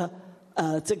球的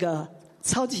这个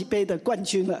超级杯的冠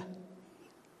军了。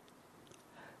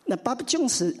那Bob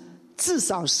Jones至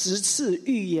少10次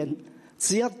预言，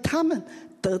只要他们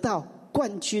得到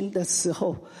冠军的时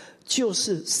候，就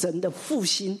是神的复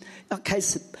兴要开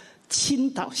始倾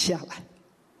倒下来。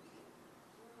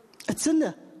真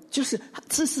的就是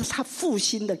这是他复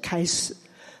兴的开始。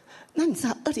那你知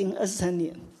道2023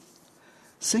年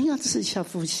神要赐下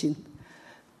复兴，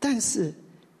但是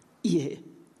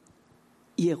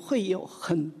也会有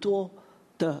很多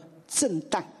的震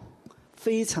荡，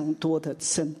非常多的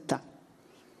震荡。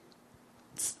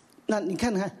那你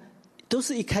看看，都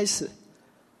是一开始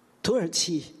土耳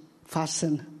其发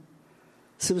生了，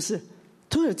是不是？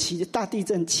土耳其的大地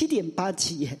震7.8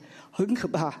级，很可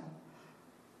怕。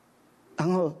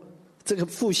然后这个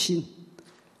复兴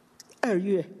2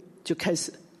月就开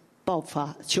始爆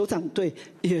发，酋长队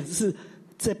也是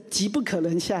在急不可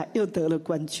能下又得了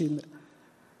冠军了。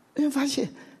你会发现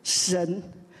神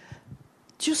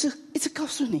就是一直告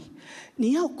诉你，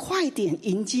你要快点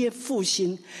迎接复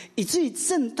兴，以至于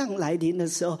震荡来临的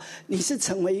时候，你是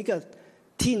成为一个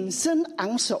挺身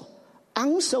昂首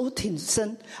挺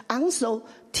身、昂首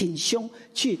挺胸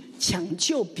去抢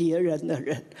救别人的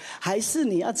人，还是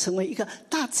你要成为一个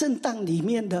大震荡里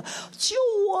面的救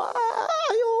我啊，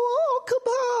哎呦好可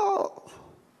怕哦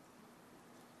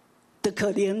的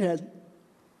可怜人？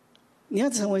你要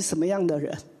成为什么样的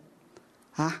人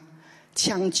啊？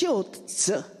抢救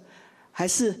者，还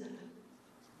是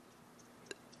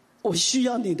我需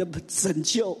要你的拯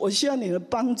救，我需要你的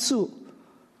帮助，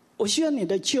我需要你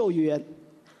的救援？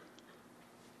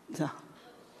这样，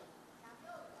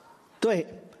对，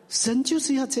神就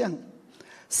是要这样，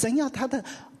神要他的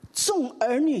众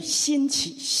儿女兴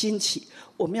起，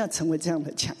我们要成为这样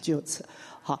的抢救者。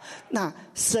好，那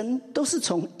神都是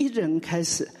从一人开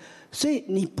始，所以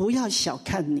你不要小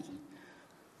看你，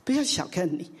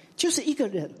就是一个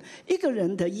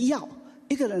人的要，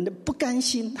一个人的不甘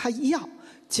心，他要，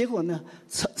结果呢，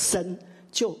神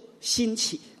就兴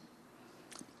起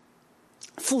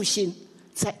复兴。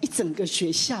在一整个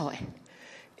学校，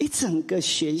一整个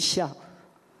学校。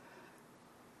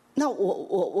那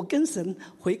我跟神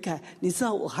悔改，你知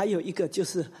道我还有一个就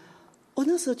是，我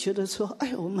那时候觉得说，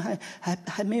哎，我们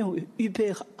还没有预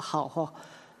备好哈。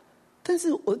但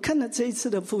是我看了这一次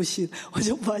的复兴，我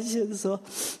就发现说，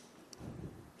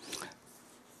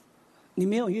你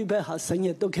没有预备好，神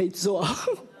也都可以做。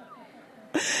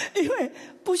因为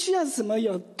不需要什么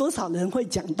有多少人会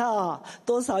讲道，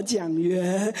多少讲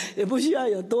员，也不需要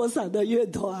有多少的乐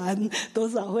团，多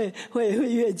少会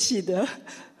乐器的，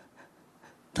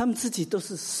他们自己都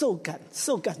是受感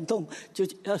动，就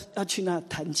要去那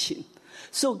弹琴，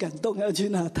受感动要去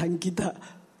那弹吉他。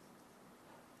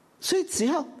所以只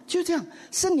要就这样，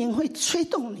圣灵会吹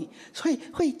动你，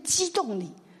会激动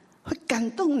你，会感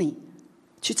动你，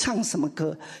去唱什么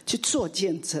歌，去做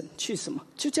见证，去什么，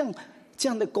就这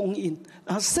样的供应，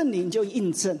然后圣灵就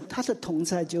印证，他的同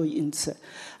在就印证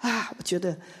啊！我觉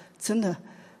得真的，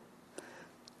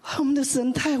我们的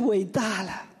神太伟大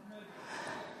了，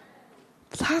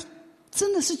他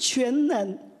真的是全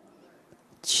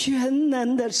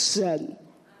能的神，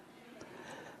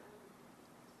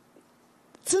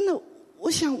真的，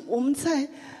我想我们在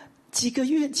几个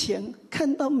月前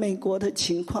看到美国的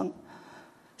情况，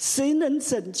谁能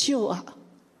拯救啊？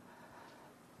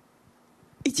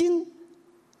已经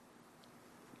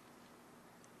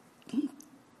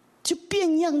就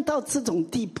变样到这种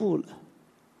地步了，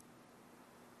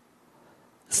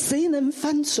谁能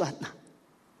翻转啊？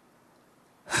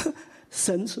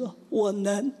神说我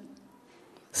能，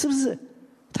是不是？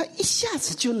他一下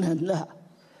子就能了。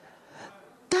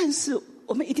但是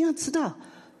我们一定要知道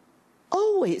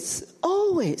always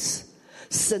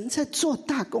神在做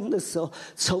大功的时候，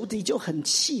仇敌就很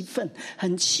气愤，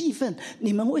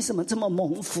你们为什么这么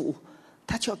蒙福？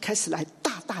他就要开始来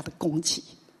大大的攻击。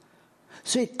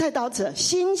所以代祷者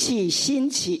兴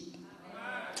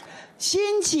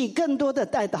起更多的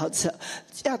代祷者，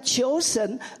要求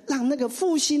神让那个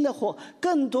复兴的火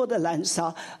更多的燃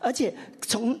烧，而且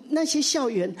从那些校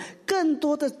园更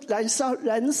多的燃烧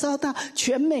到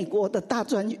全美国的大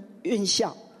专院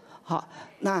校。好，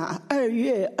那2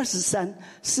月23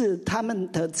是他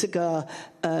们的这个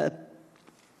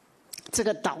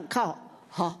祷告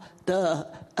的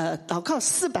祷告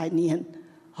400年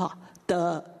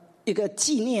的一个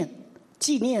纪念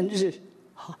日。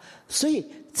好，所以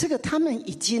这个他们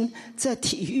已经在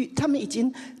体育，他们已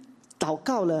经祷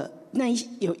告了。那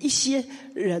有一些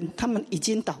人，他们已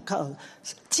经祷告了，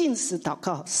禁食祷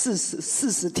告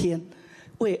40天，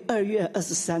为2月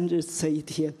23日这一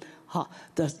天，好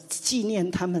的纪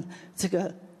念他们这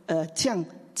个这样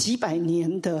几百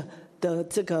年的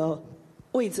这个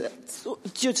位置，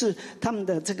就是他们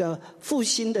的这个复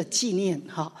兴的纪念。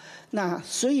好，那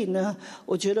所以呢，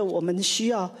我觉得我们需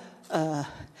要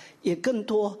也更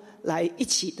多来一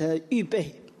起的预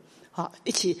备，好，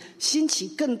一起兴起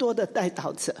更多的代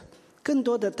祷者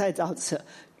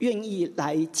愿意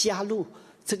来加入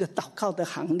这个祷告的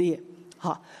行列，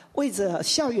好，为着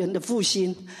校园的复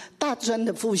兴、大专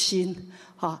的复兴，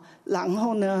好，然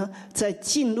后呢，再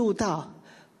进入到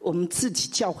我们自己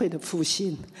教会的复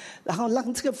兴，然后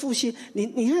让这个复兴，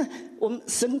你看，我们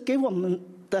神给我们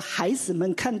的孩子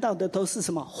们看到的都是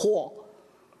什么？火。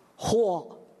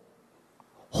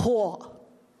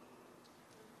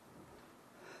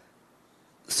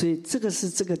所以这个是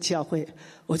这个教会，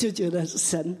我就觉得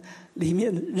神里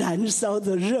面燃烧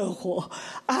着热火、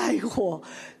爱火、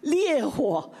烈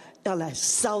火，要来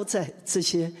烧在这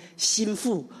些心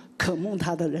腹渴慕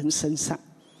他的人身上。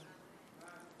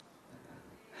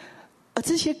而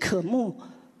这些渴慕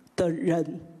的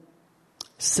人，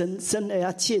神真的要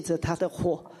借着他的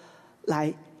火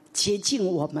来洁净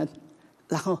我们，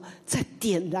然后再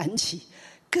点燃起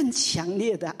更强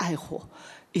烈的爱火，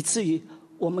以至于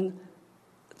我们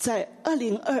在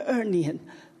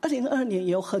2022年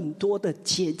有很多的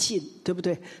洁净，对不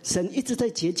对？神一直在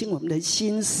洁净我们的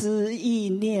心思意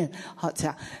念，好，这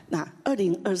样。那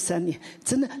2023年，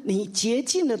真的你洁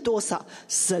净了多少，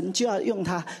神就要用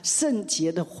他圣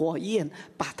洁的火焰，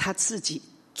把他自己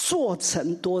做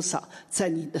成多少在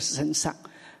你的身上。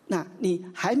那你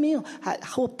还没有，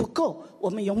或不够，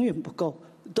我们永远不够，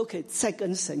都可以再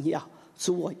跟神要。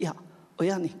主，我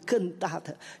要你更大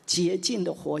的洁净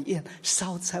的火焰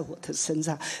烧在我的身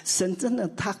上。神真的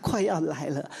他快要来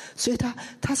了，所以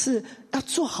他是要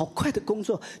做好快的工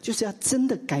作，就是要真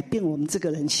的改变我们这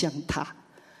个人像他，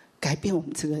感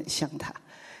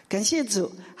谢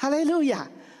主，哈利路亚，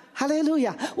哈利路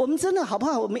亚！我们真的好不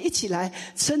好？我们一起来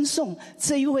称颂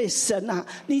这一位神啊！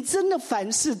你真的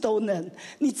凡事都能，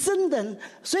你真能，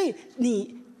所以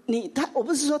我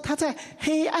不是说他在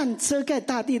黑暗遮盖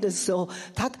大地的时候，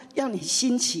他要你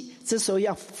兴起，这时候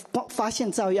要发现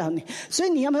照耀你。所以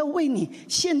你要不要为你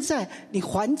现在你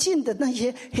环境的那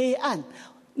些黑暗，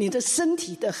你的身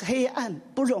体的黑暗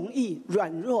不容易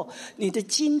软弱，你的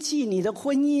经济、你的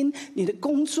婚姻、你的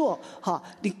工作，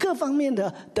你各方面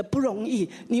的不容易，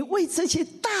你为这些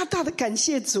大大的感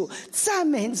谢主、赞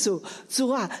美主。主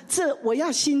啊，这我要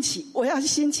兴起，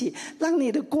让你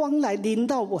的光来临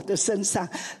到我的身上，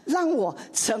让我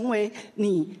成为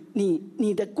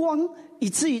你的光，以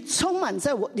至于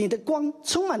你的光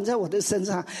充满在我的身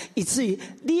上，以至于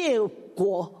列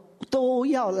国都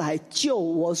要来救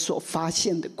我所发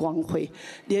现的光辉，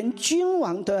连君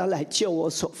王都要来救我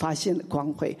所发现的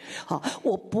光辉。好，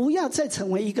我不要再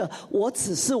成为一个我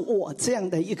只是我这样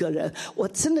的一个人，我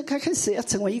真的开始要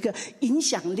成为一个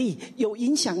有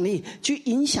影响力去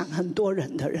影响很多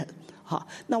人的人。好，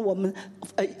那我们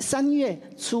3月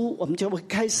初我们就会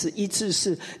开始医治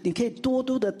室，你可以多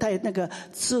多的带那个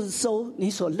自收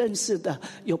你所认识的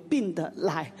有病的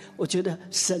来，我觉得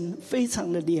神非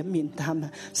常的怜悯他们，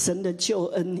神的救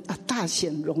恩大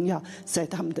显荣耀在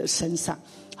他们的身上。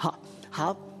好，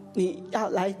你要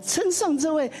来称颂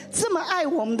这位这么爱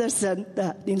我们的神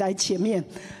的，你来前面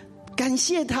感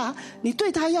谢他，你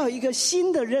对他要有一个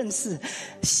新的认识，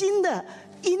新的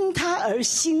因他而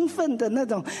兴奋的那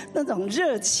种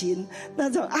热情，那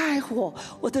种爱火。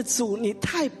我的主，你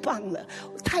太棒了，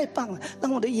太棒了！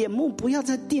让我的眼目不要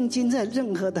再定睛在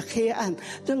任何的黑暗，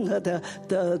任何的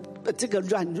这个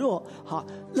软弱，好，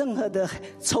任何的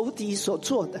仇敌所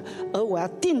做的，而我要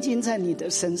定睛在你的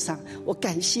身上。我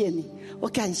感谢你，我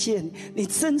感谢你，你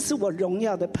真是我荣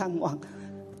耀的盼望。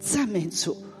赞美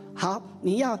主。好，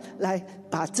你要来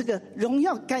把这个荣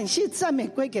耀、感谢、赞美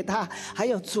归给他。还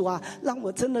有主啊，让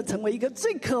我真的成为一个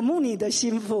最渴慕你的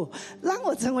心腹，让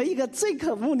我成为一个最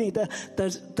渴慕你的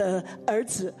儿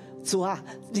子。主啊，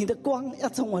你的光要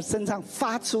从我身上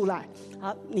发出来。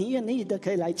好，你愿意的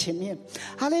可以来前面。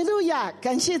哈利路亚，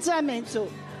感谢赞美主。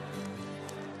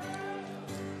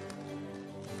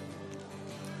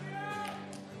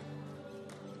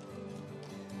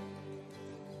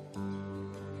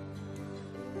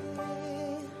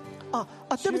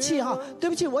对不起哈，对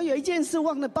不起，我有一件事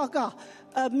忘了报告。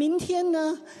明天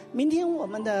我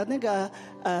们的那个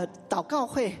祷告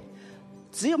会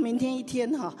只有明天一天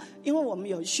哈，因为我们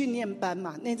有训练班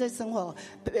嘛，内在生活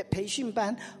培训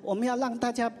班，我们要让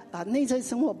大家把内在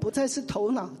生活不再是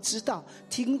头脑知道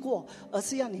听过，而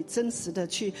是要你真实的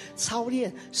去操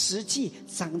练，实际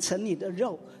长成你的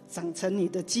肉，长成你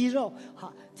的肌肉，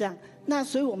好，这样。那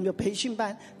所以我们有培训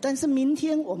班，但是明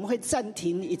天我们会暂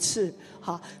停一次，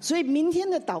好，所以明天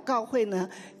的祷告会呢，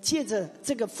借着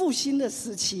这个复兴的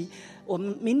时期，我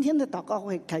们明天的祷告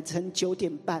会改成9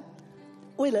点半，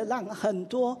为了让很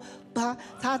多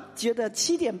他觉得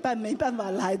7点半没办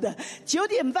法来的，9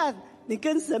点半你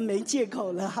跟神没借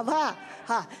口了，好不好？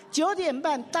哈，9点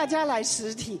半大家来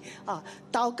实体啊！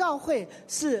祷告会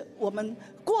是我们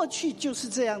过去就是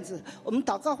这样子，我们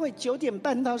祷告会9点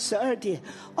半到12点，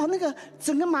那个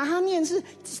整个马哈念是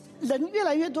人越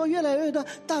来越多，越来越多，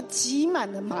到挤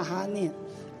满了马哈念。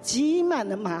挤满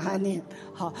了马哈念，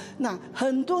好，那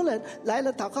很多人来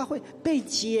了祷告会被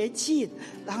洁净，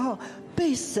然后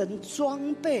被神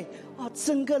装备，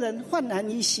整个人焕然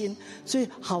一新，所以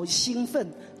好兴奋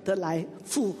的来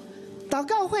赴祷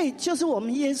告会，就是我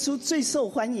们耶稣最受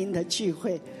欢迎的聚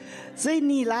会，所以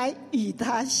你来与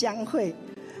他相会，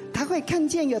他会看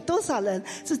见有多少人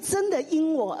是真的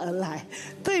因我而来，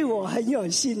对我很有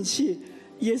兴趣，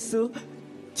耶稣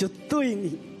就对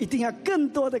你一定要更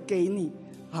多的给你。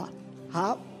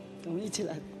好，我们一起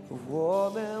来。我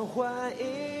们欢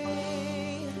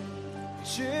迎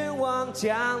君王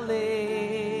降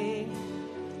临，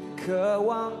渴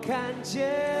望看见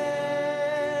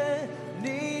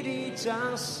你的彰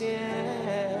显，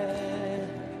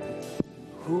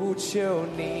呼求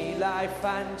你来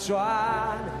翻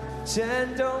转，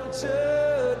震动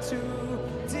这土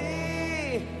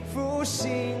地，复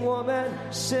兴我们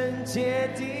圣洁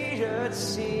的热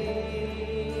情。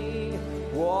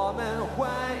我们欢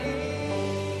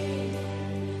迎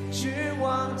君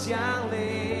王降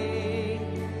临，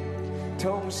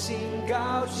同心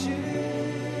高举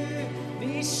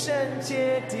你圣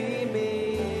洁的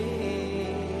名，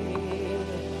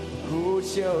呼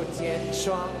求天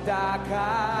窗打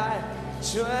开，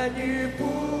春雨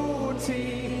不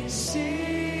停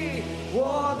息，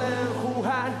我们呼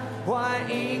喊欢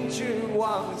迎君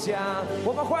王降，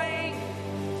我们欢迎，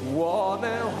我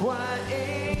们欢迎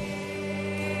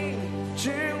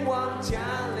君王降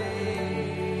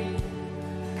临，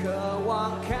渴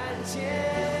望看见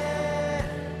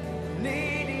你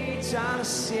的彰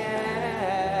显，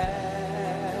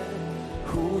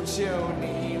呼求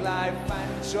你来翻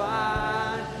转，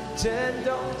震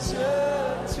动这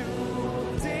土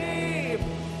地，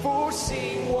复兴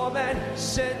我们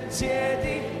圣洁的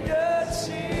热情。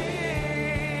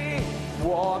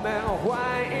我们欢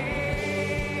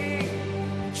迎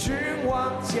君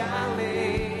王降临，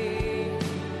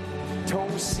同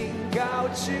心高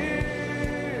举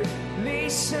你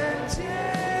圣洁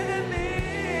的名，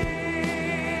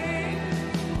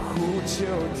呼求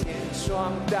天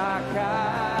窗打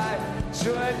开，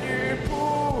春雨不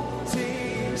停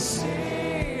息，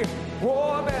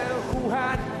我们呼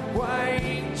喊欢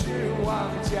迎君王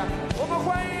降，我们欢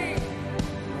迎，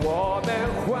我们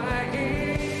欢迎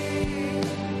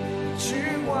君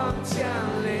王降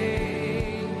临，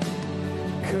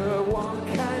渴望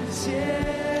看见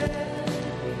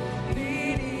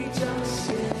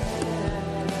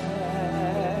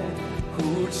呼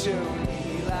求你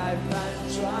来翻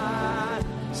转，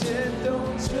震动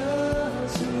这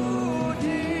土地，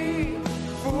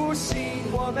复兴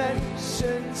我们圣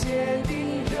洁的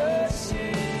热情。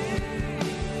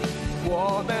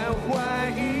我们欢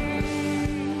迎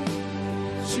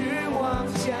君王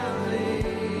降降临，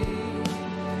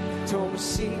同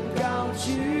心高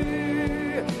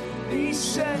举你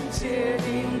圣洁的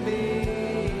名，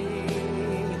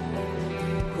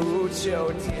呼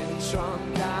求天窗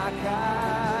打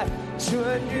开，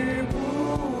春雨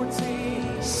不停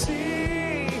息，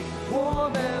我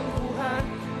们呼喊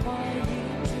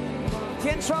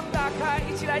天窗打开，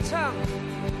一起来唱。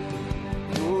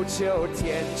呼求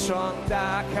天窗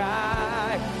打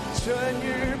开，春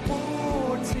雨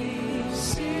不停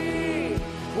息，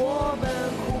我们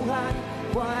呼喊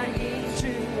欢迎君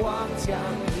王降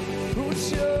临。呼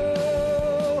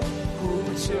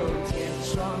求天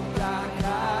窗打开，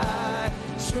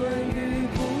春雨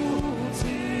不停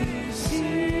息，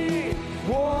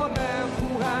我们呼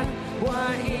喊欢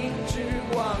迎君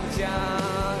王降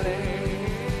临。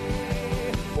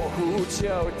我呼求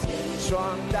天窗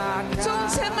打开，众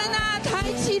臣们啊，抬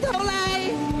起头来！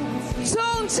众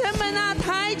臣们啊，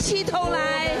抬起头来！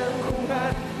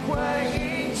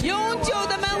永久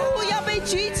的门户要被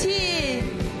举起。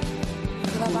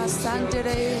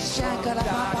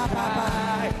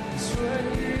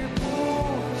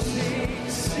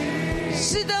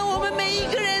是的，我们每一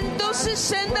个人都是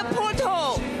神的坡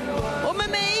头，我们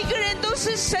每一个人都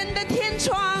是神的天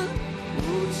窗。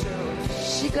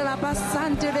西格拉巴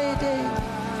山德雷德。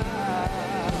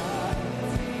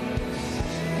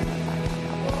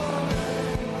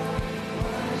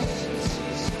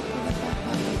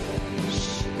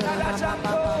大大张口，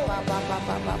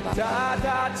大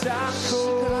大张口，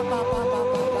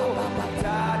大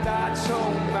大充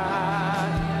满，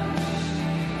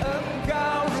恩膏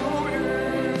如雨，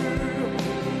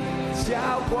浇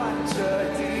灌着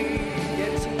地，眼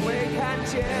睛会看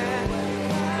见，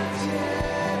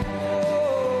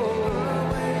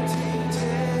会听见，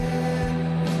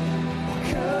渴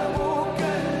慕更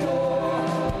多，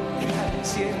看见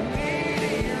你的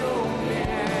容颜，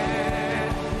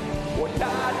我大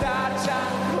大张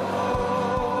口，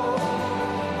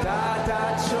大大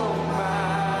充满，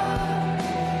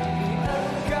你恩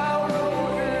膏如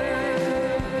雨，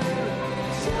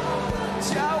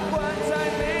浇灌在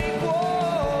美国。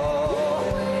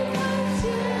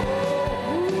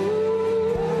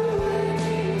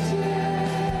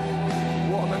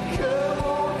我们渴慕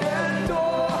更多，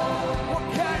我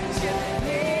看见你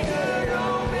的容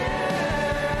颜，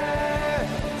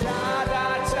大大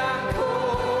张口，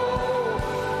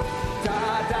大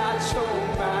大充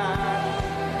满，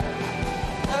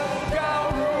恩膏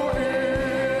如雨，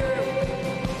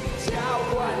浇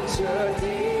灌着地，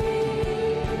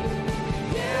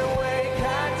眼未看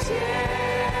见，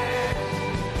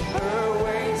耳未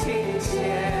听见，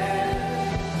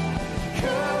渴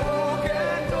慕更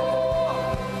多，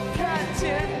看见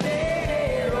你的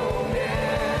容颜，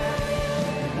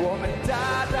我们大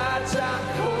大张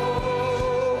口，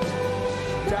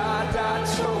大大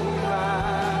充满，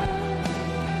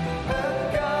恩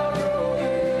膏如雨，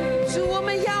主，我们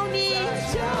要你，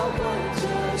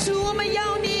主，我们要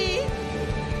你，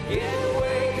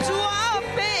主啊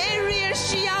，Bay Area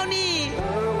需要你，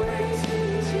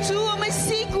主，我们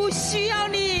西谷需要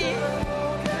你，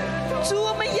主，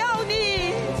我们要你。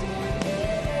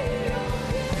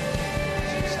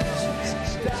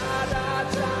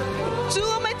主，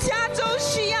我们加州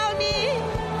需要你，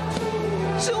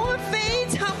主，我们非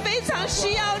常非常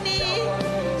需要你。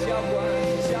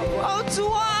哦，主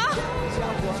啊，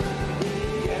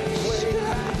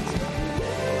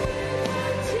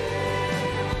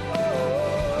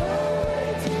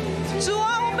主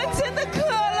啊，我们真的渴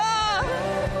了，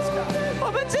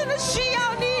我们真的需要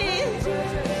你。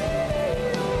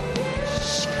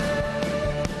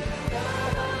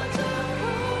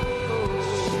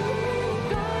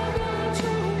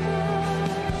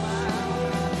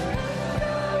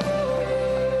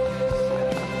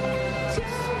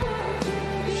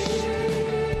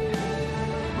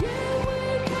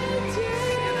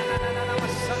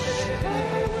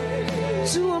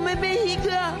主，我们每一个，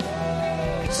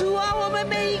主啊，我们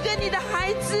每一个你的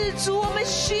孩子，主，我们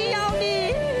需要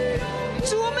你，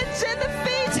主，我们真的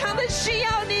非常的需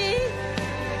要你。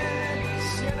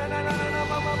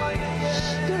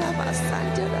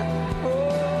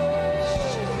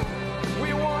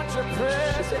We want your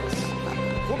presence，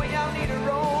我们要你的荣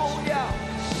耀。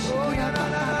哦呀啦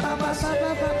啦啦啦，沙啦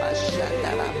啦啦，沙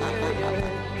啦啦啦啦。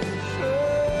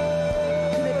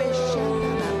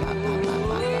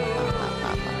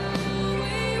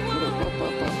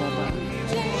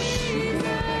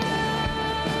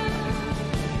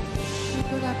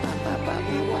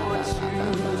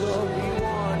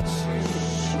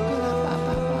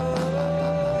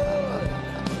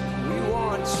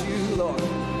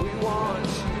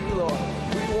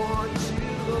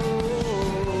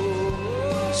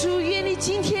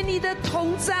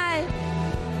在，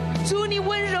主你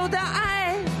温柔的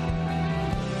爱，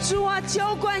主啊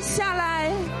浇灌下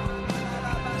来，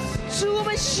主我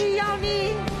们需要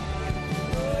你，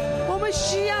我们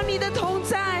需要你的同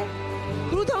在，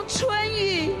如同春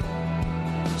雨，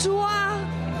主啊，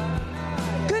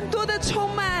更多的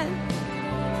充满，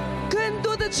更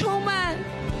多的充满。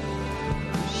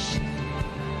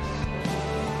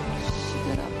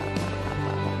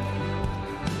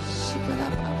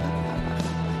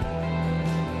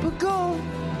不够，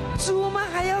主，我们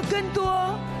还要更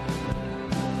多，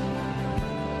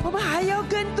我们还要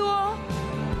更多。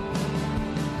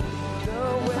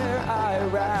Nowhere I'd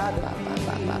rather be,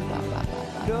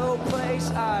 no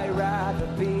place I'd rather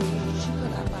be,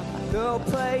 no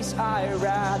place I'd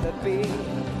rather be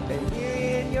than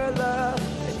here in your love,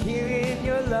 than here in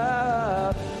your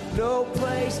love. No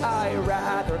place I'd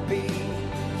rather be,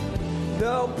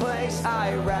 no place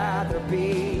I'd rather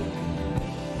be,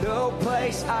 no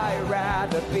place I'd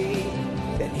rather be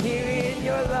than here in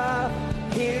your love,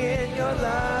 here in your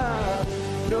love.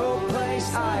 No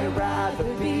place I'd rather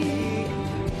be,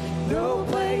 no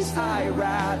place I'd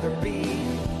rather be,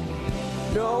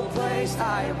 no place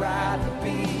I'd rather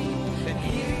be than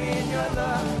here in your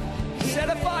love. Set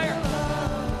a fire,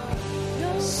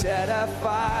 set a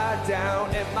fire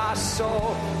down in my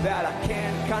soul that I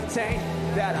can't contain,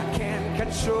 that I can't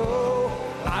control.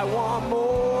 I want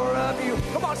more of you.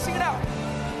 Come on, sing it out.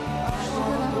 I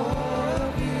want more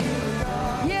of you.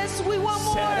 Yes, we want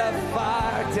more. Set a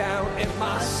fire down in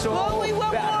my soul. Oh, we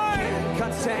want that more. I can't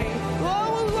contain.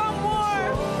 Oh, we want more.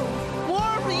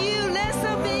 More of you, less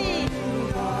of me.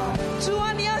 主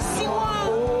啊，你要希望，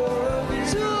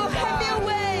主 have your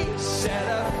way. Set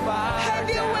a fire have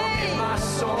your down way. in my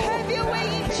soul. Have your way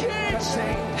in church.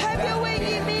 Have your way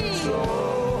in me.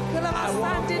 I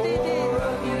want more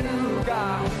of you,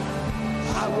 God.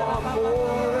 I want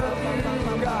more of you,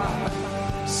 God.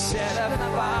 Set a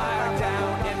fire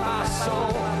down in my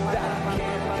soul that I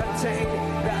can't contain,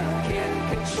 that I can't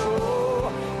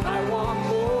control. I want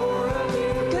more of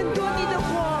you. 更多你的火，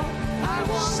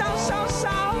烧烧烧，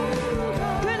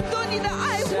更多你的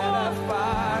爱火。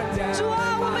主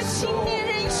啊，我们青年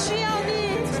人需要你。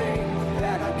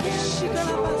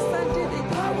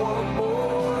I want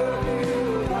more of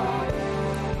you, God.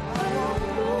 I want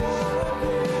more of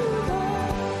you, God.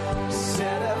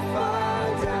 Set a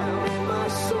fire down in my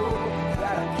soul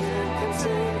that I can't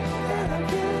contain, that I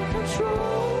can't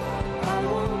control. I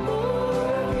want more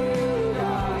of you,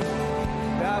 God.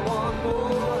 I want more.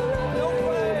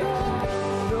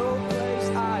 No place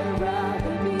I'd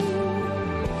rather be.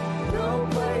 No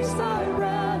place I'd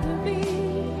rather be.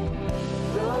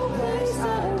 No place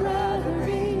I'd rather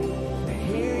be than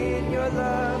here in your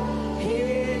love,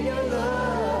 here in your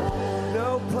love.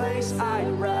 No place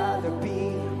I'd rather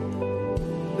be.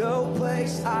 No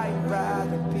place I'd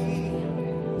rather be.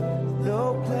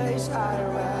 No place I'd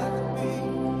rather be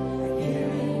than here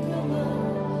in your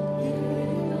love, here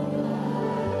in your love.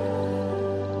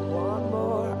 Want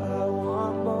more, I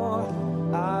want more,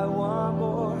 I want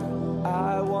more,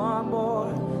 I want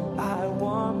more, I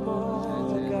want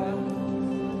more, God.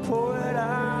 Pour it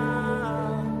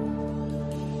out.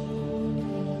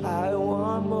 I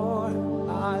want more,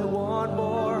 I want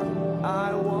more,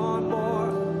 I want more,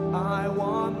 I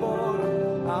want more,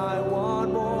 I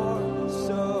want more.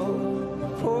 So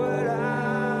pour it out.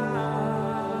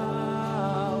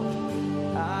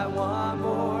 I want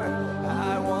more,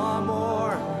 I want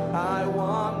more, I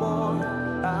want more,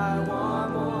 I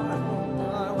want more,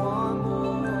 I want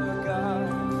more, God.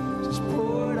 Just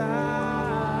pour it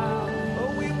out.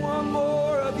 Oh, we want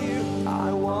more of you.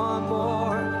 I want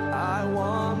more, I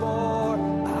want more,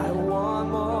 I want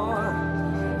more,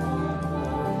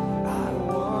 I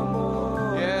want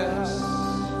more. Yes.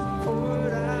 Pour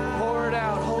it out. Pour it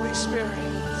out, Holy Spirit.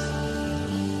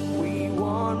 We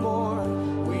want more,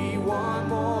 we want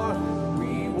more,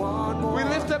 we want more. We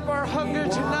lift up our hunger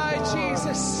tonight,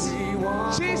 Jesus.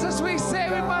 Jesus, we say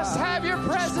we must have your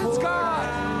presence, God.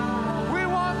 We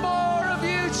want more of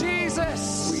you,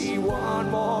 Jesus. We want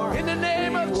more. In the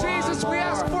name of Jesus, we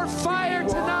ask for fire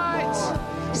tonight.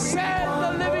 Send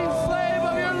the living flame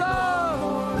of your love.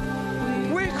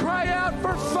 We cry out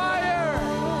for fire.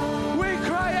 We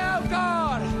cry out,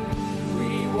 God.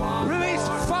 Release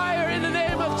fire in the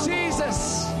name of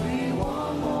Jesus.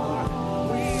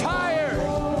 Fire.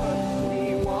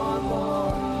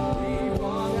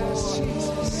 Yes,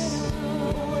 Jesus.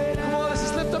 Come on, let's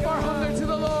just lift up our hunger to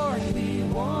the Lord.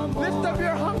 Lift up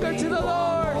your hunger to the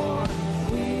Lord.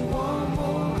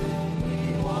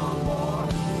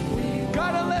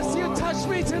 God, unless you touch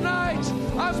me tonight,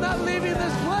 I'm not leaving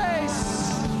this place.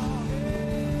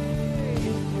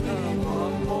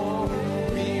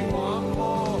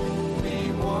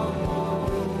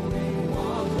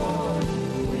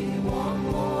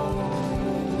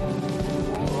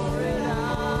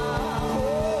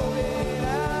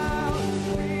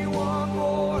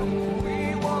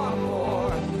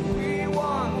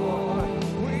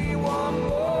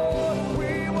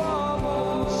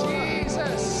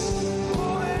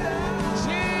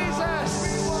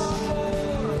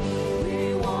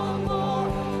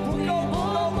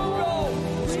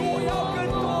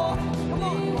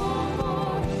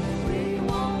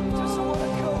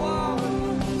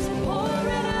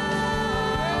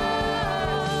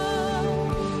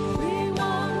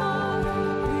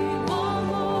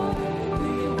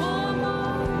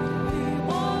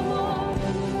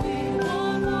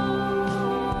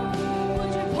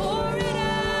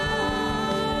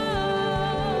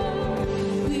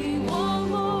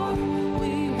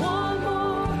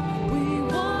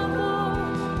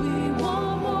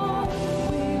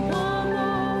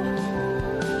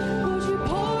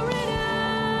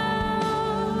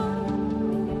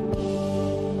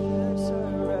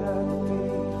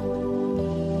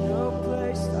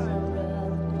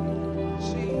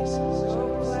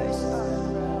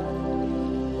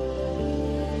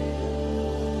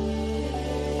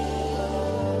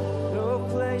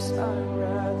 place I'd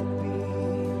rather be.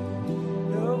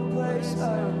 No place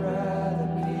I'd rather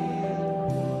be.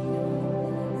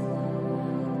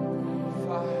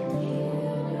 Fire.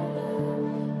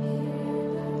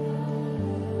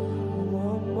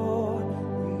 One more,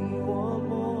 we want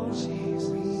more, Jesus.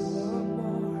 We want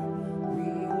more, we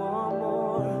want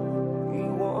more, we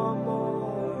want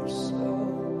more. So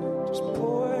just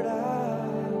pour it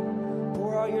out,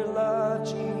 pour out your love,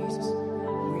 Jesus.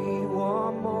 We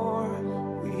want more,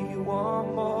 we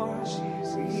want more,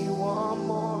 Jesus. We want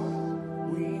more,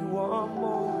 we want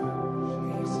more,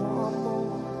 we want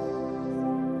more.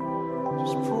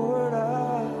 Just pour it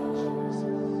out,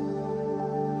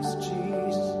 it's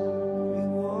Jesus. We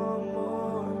want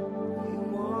more, we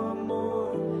want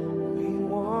more, we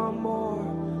want more,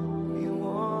 we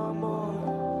want more,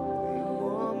 we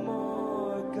want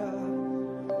more, God.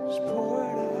 Just pour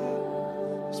it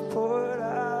out, just pour it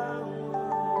out.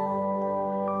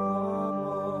 We want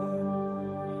more，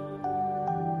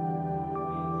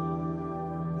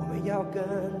我们要更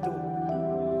多。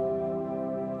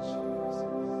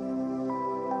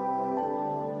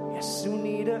耶稣，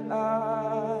你的爱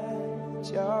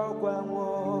浇灌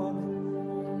我们，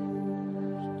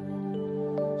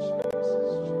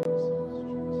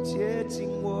接近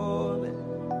我们，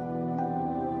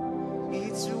医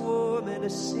治我们的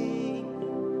心。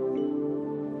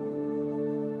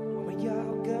我们要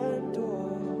更多。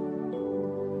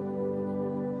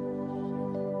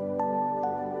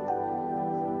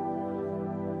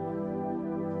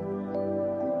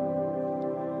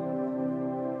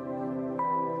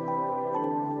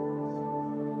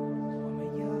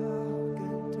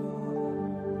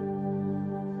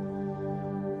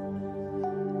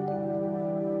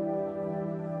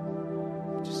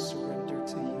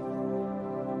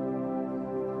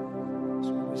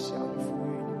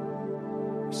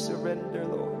Surrender,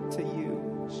 Lord, to you.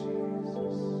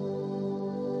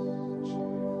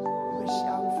 我们降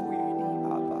服于你，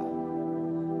阿爸。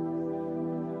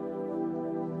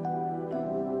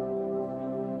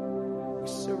We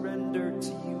surrender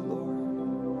to you, Lord.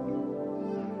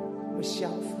 我们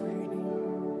降服于你。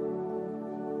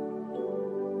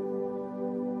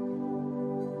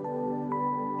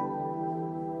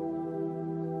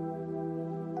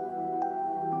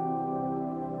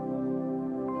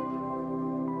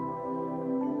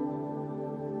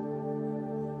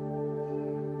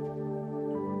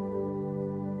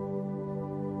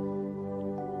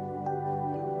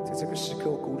在这个时刻，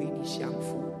我鼓励你降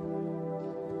服。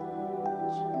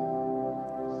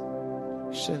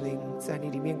圣灵在你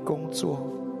里面工作，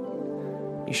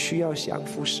你需要降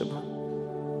服什么？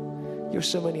有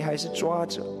什么你还是抓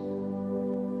着？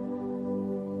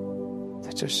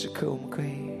在这时刻，我们可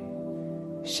以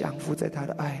降服在他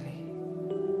的爱里。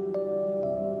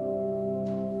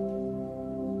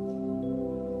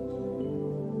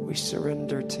We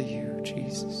surrender to you,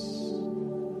 Jesus.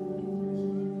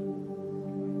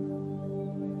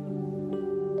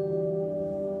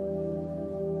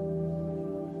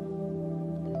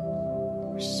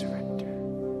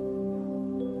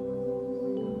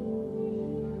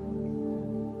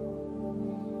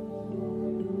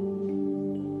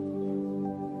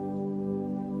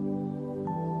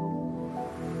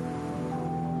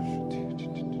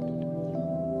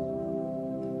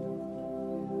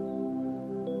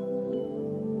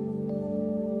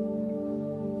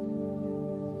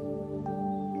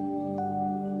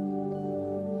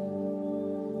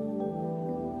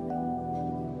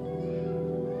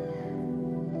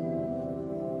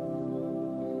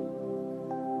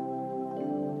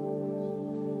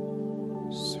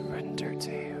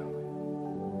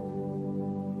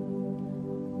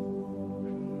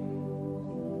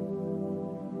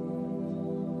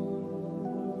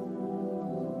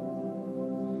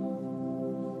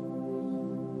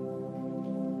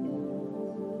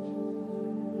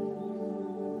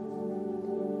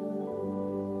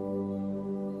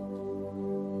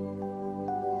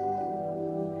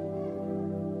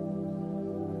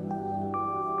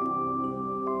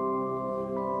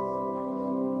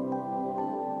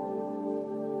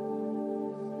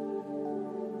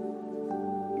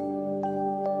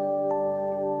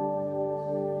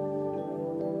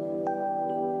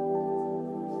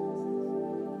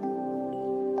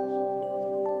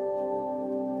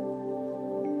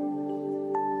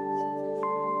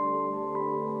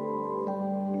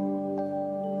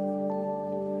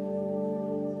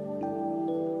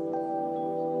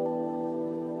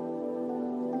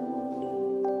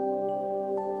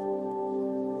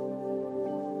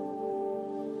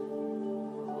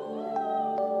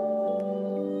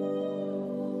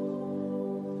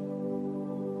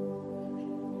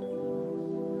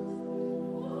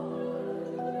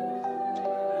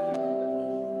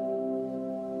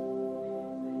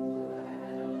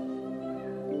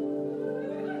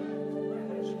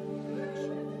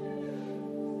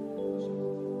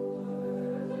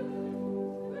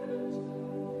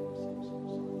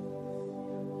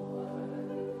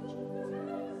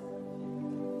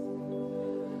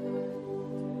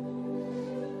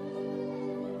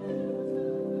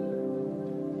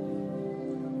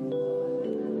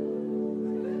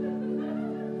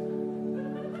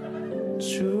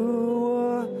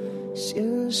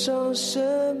 献上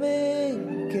生命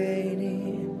给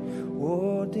你，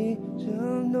我的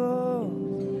承诺，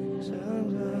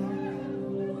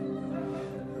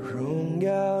荣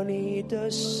耀你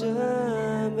的生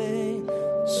命，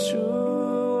主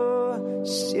我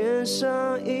献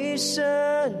上一生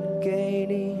给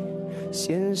你，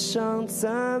献上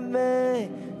赞美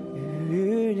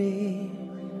于你，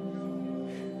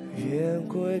愿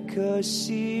归可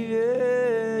喜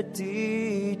悦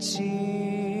的祭，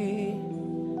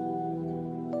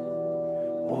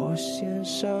我献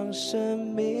上生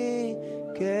命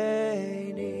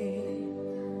给你。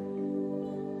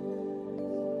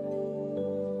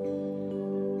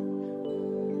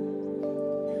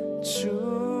主，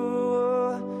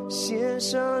我献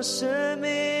上生命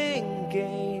给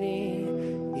你，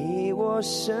以我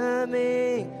生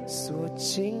命所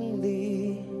经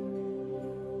历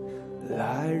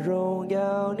来荣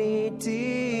耀你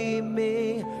的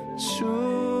名。主，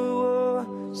我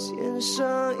献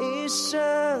上一生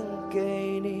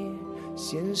给你，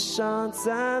献上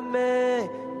赞美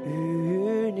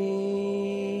于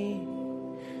你，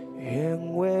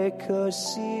愿为可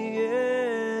喜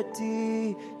悦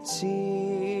的祭，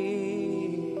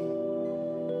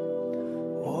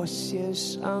我献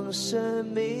上生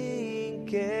命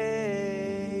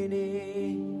给你。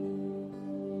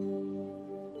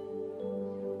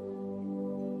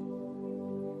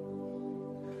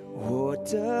我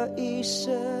的一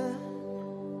生，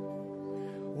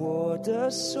我的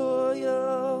所有，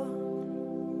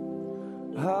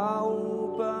毫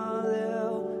无保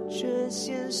留，全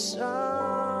献上，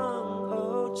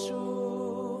哦主，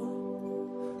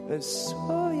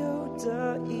所有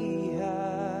的遗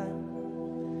憾，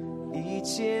一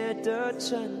切的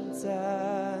称赞，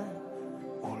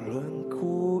无论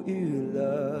苦与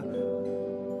乐，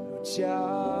交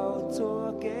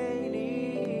托给你。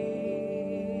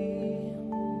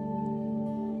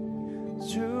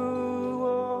主，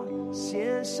我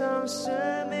献上生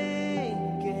命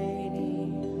给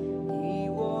你，以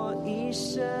我一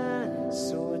生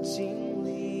所经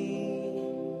历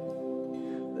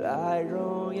来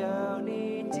荣耀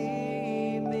你的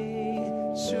名。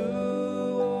主，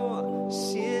我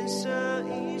献上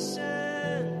一生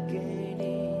给你，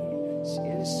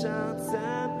献上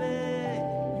赞美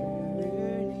于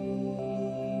你，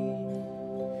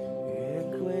愿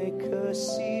归可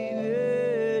喜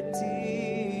悦的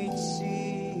祭。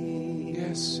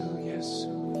耶稣，耶稣，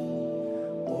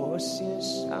我献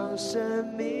上生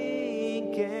命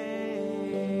给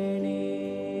你。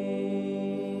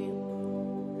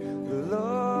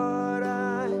Lord,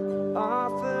 I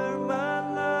offer my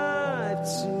life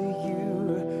to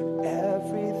you,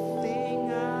 everything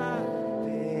I've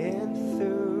been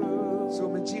through. 是我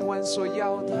们今晚所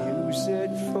要的， Use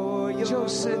it for your 就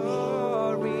是你，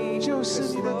 glory. 就是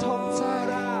你的同在。 Lord,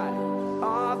 I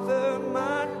offer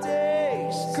my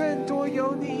days to 更多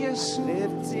有你，耶稣。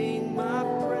 lifting my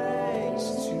praise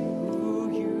to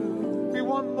you. We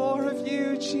want more of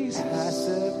you, Jesus. As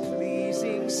a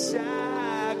pleasing sacrifice.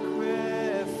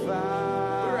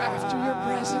 We're after your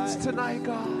presence tonight,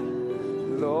 God.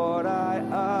 Lord, I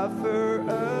offer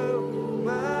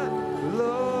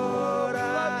Lord,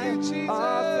 I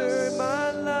offer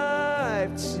my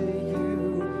life to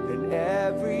you and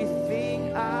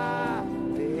everything I've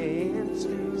been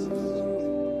through.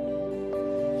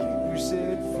 Use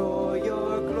it for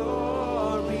your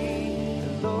glory.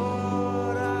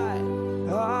 Lord, I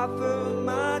offer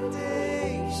my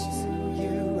days to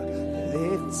you,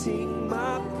 lifting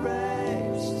my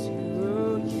praise to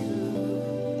you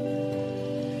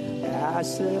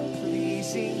as a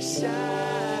pleasing sacrifice.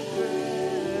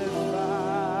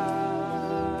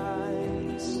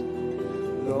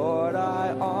 Lord,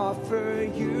 I offer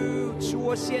you. 主，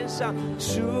我献上，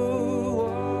主，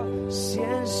我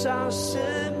献上生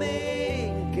命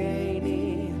给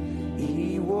你，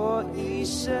以我一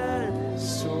生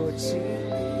所经历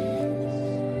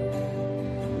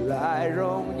来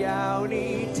荣耀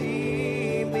你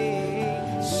的名。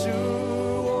主，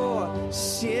我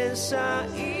献上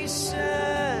一生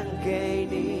给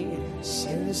你，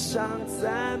献上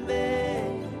赞美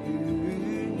于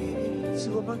你。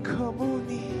主，我们渴慕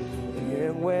你，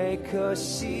愿为可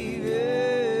喜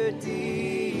悦的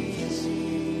祭，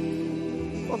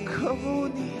我渴慕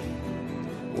你，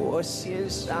我献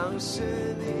上生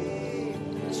命。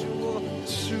主，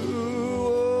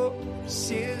我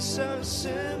献上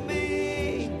生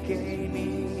命给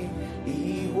你，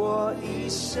以我一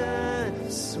生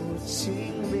所经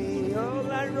历，哦，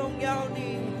来荣耀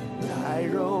你，来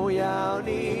荣耀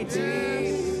你的。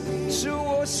主，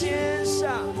我献上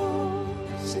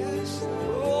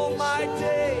all my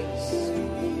days，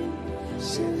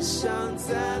 献上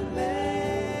赞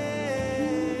美。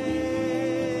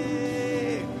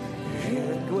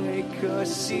可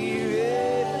喜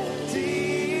悦的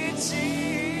祭。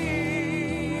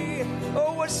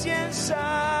哦，我献上。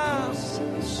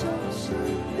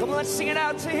Come on, let's sing it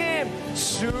out to Him.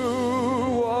 主，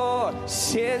我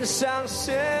献上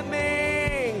生命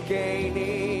给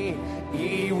你，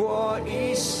以我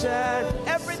一生。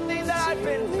Everything that I've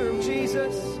been through,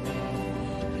 Jesus.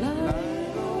 来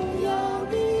荣耀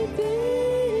你的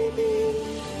名，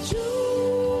主，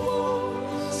我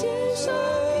献上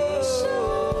一生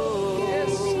给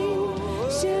你，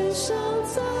献上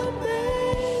赞美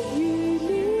与你，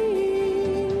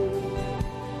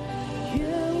愿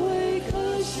为可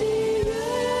喜悦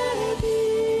的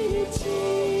祭，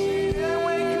愿为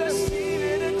可喜悦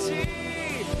的祭，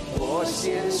我献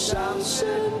上生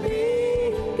命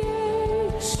给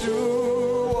主，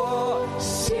我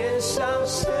献上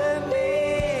生命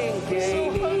给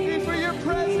你。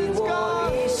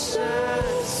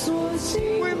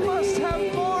We must have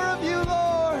more of you,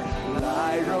 Lord.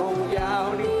 来荣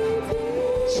耀你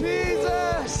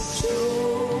Jesus. 主，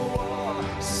我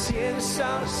献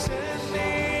上生命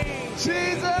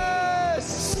Jesus.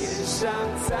 献上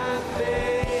赞美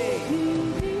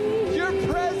Your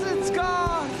presence,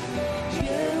 God.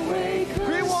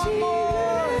 We want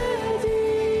more.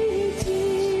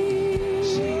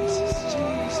 Jesus,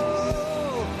 Jesus.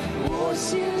 我献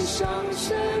上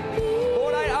生命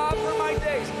Lord, I offer my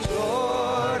days.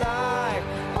 Lord, I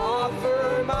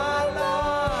offer my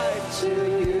life to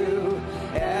you.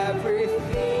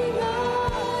 Everything I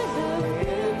have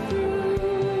been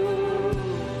through,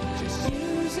 just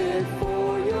use it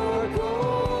for your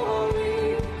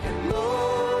glory.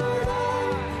 Lord, I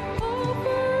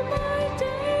offer my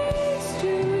days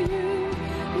to you,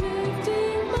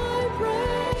 lifting my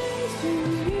praise to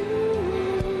you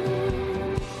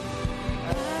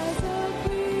as a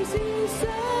pleasing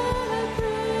sacrifice.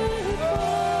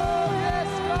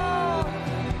 Yes, Lord.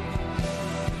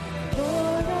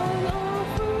 Lord, I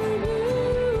offer you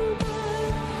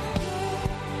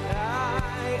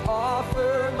I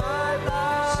offer my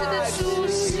life. 是的，主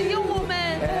使用我们，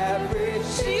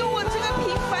使用我这个平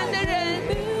凡的人。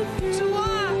主啊，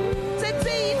在这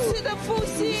一次的复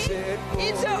兴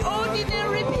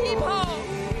 ，Interordinary people。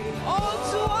哦，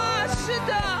主啊，是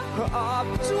的，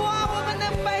主啊，我们能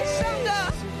摆上的，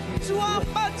主啊，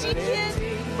把今天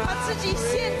把自己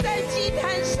献在祭坛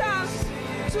上。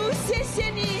主，谢谢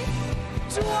你，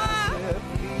主啊，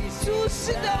主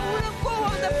是的，无论过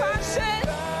往的发生，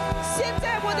现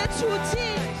在我的处境，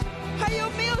还有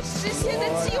没有实现的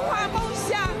计划梦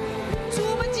想，主，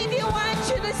我们今天完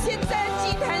全的献在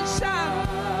祭坛上。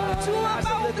主啊，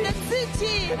把我们的自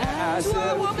己，主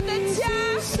啊，我们的家，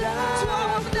主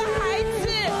啊，我们的孩子，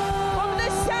我们的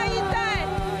下一代，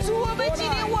主，我们今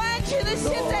天完全的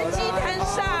献在祭坛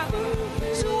上。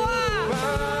主啊，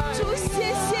主，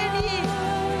谢谢你，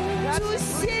主，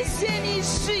谢谢你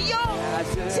使用，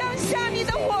降下你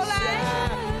的火来，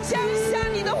降下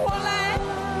你的火来，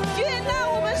悦纳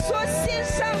我们所献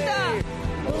上的。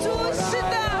主，是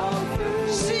的，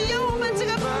使用我们这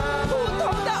个普通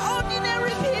的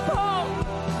ordinary people。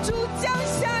主，降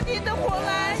下你的火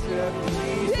来，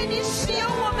愿你使用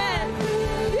我们，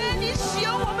愿你使用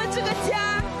我们这个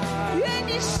家，愿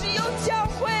你使用教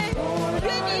会，愿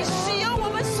你使用我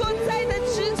们所在的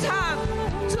职场。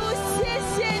主，谢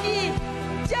谢你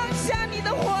降下你的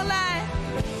火来，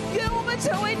愿我们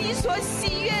成为你所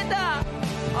喜悦的。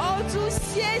哦，主，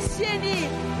谢谢你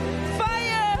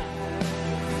 ，fire，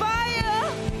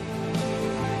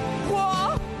 火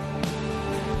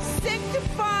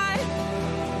 ，sanctify，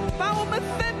 把我们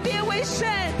分别为圣。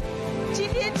今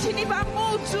天，请你把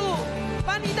牧主，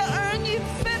把你的儿女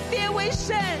分别为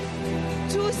圣。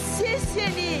主，谢谢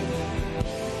你，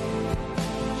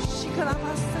西克拉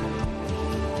玛萨，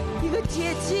一个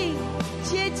洁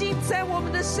净在我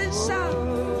们的身上，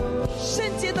圣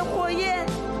洁的火焰，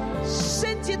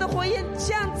圣洁的火焰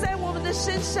降在我们的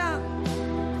身上。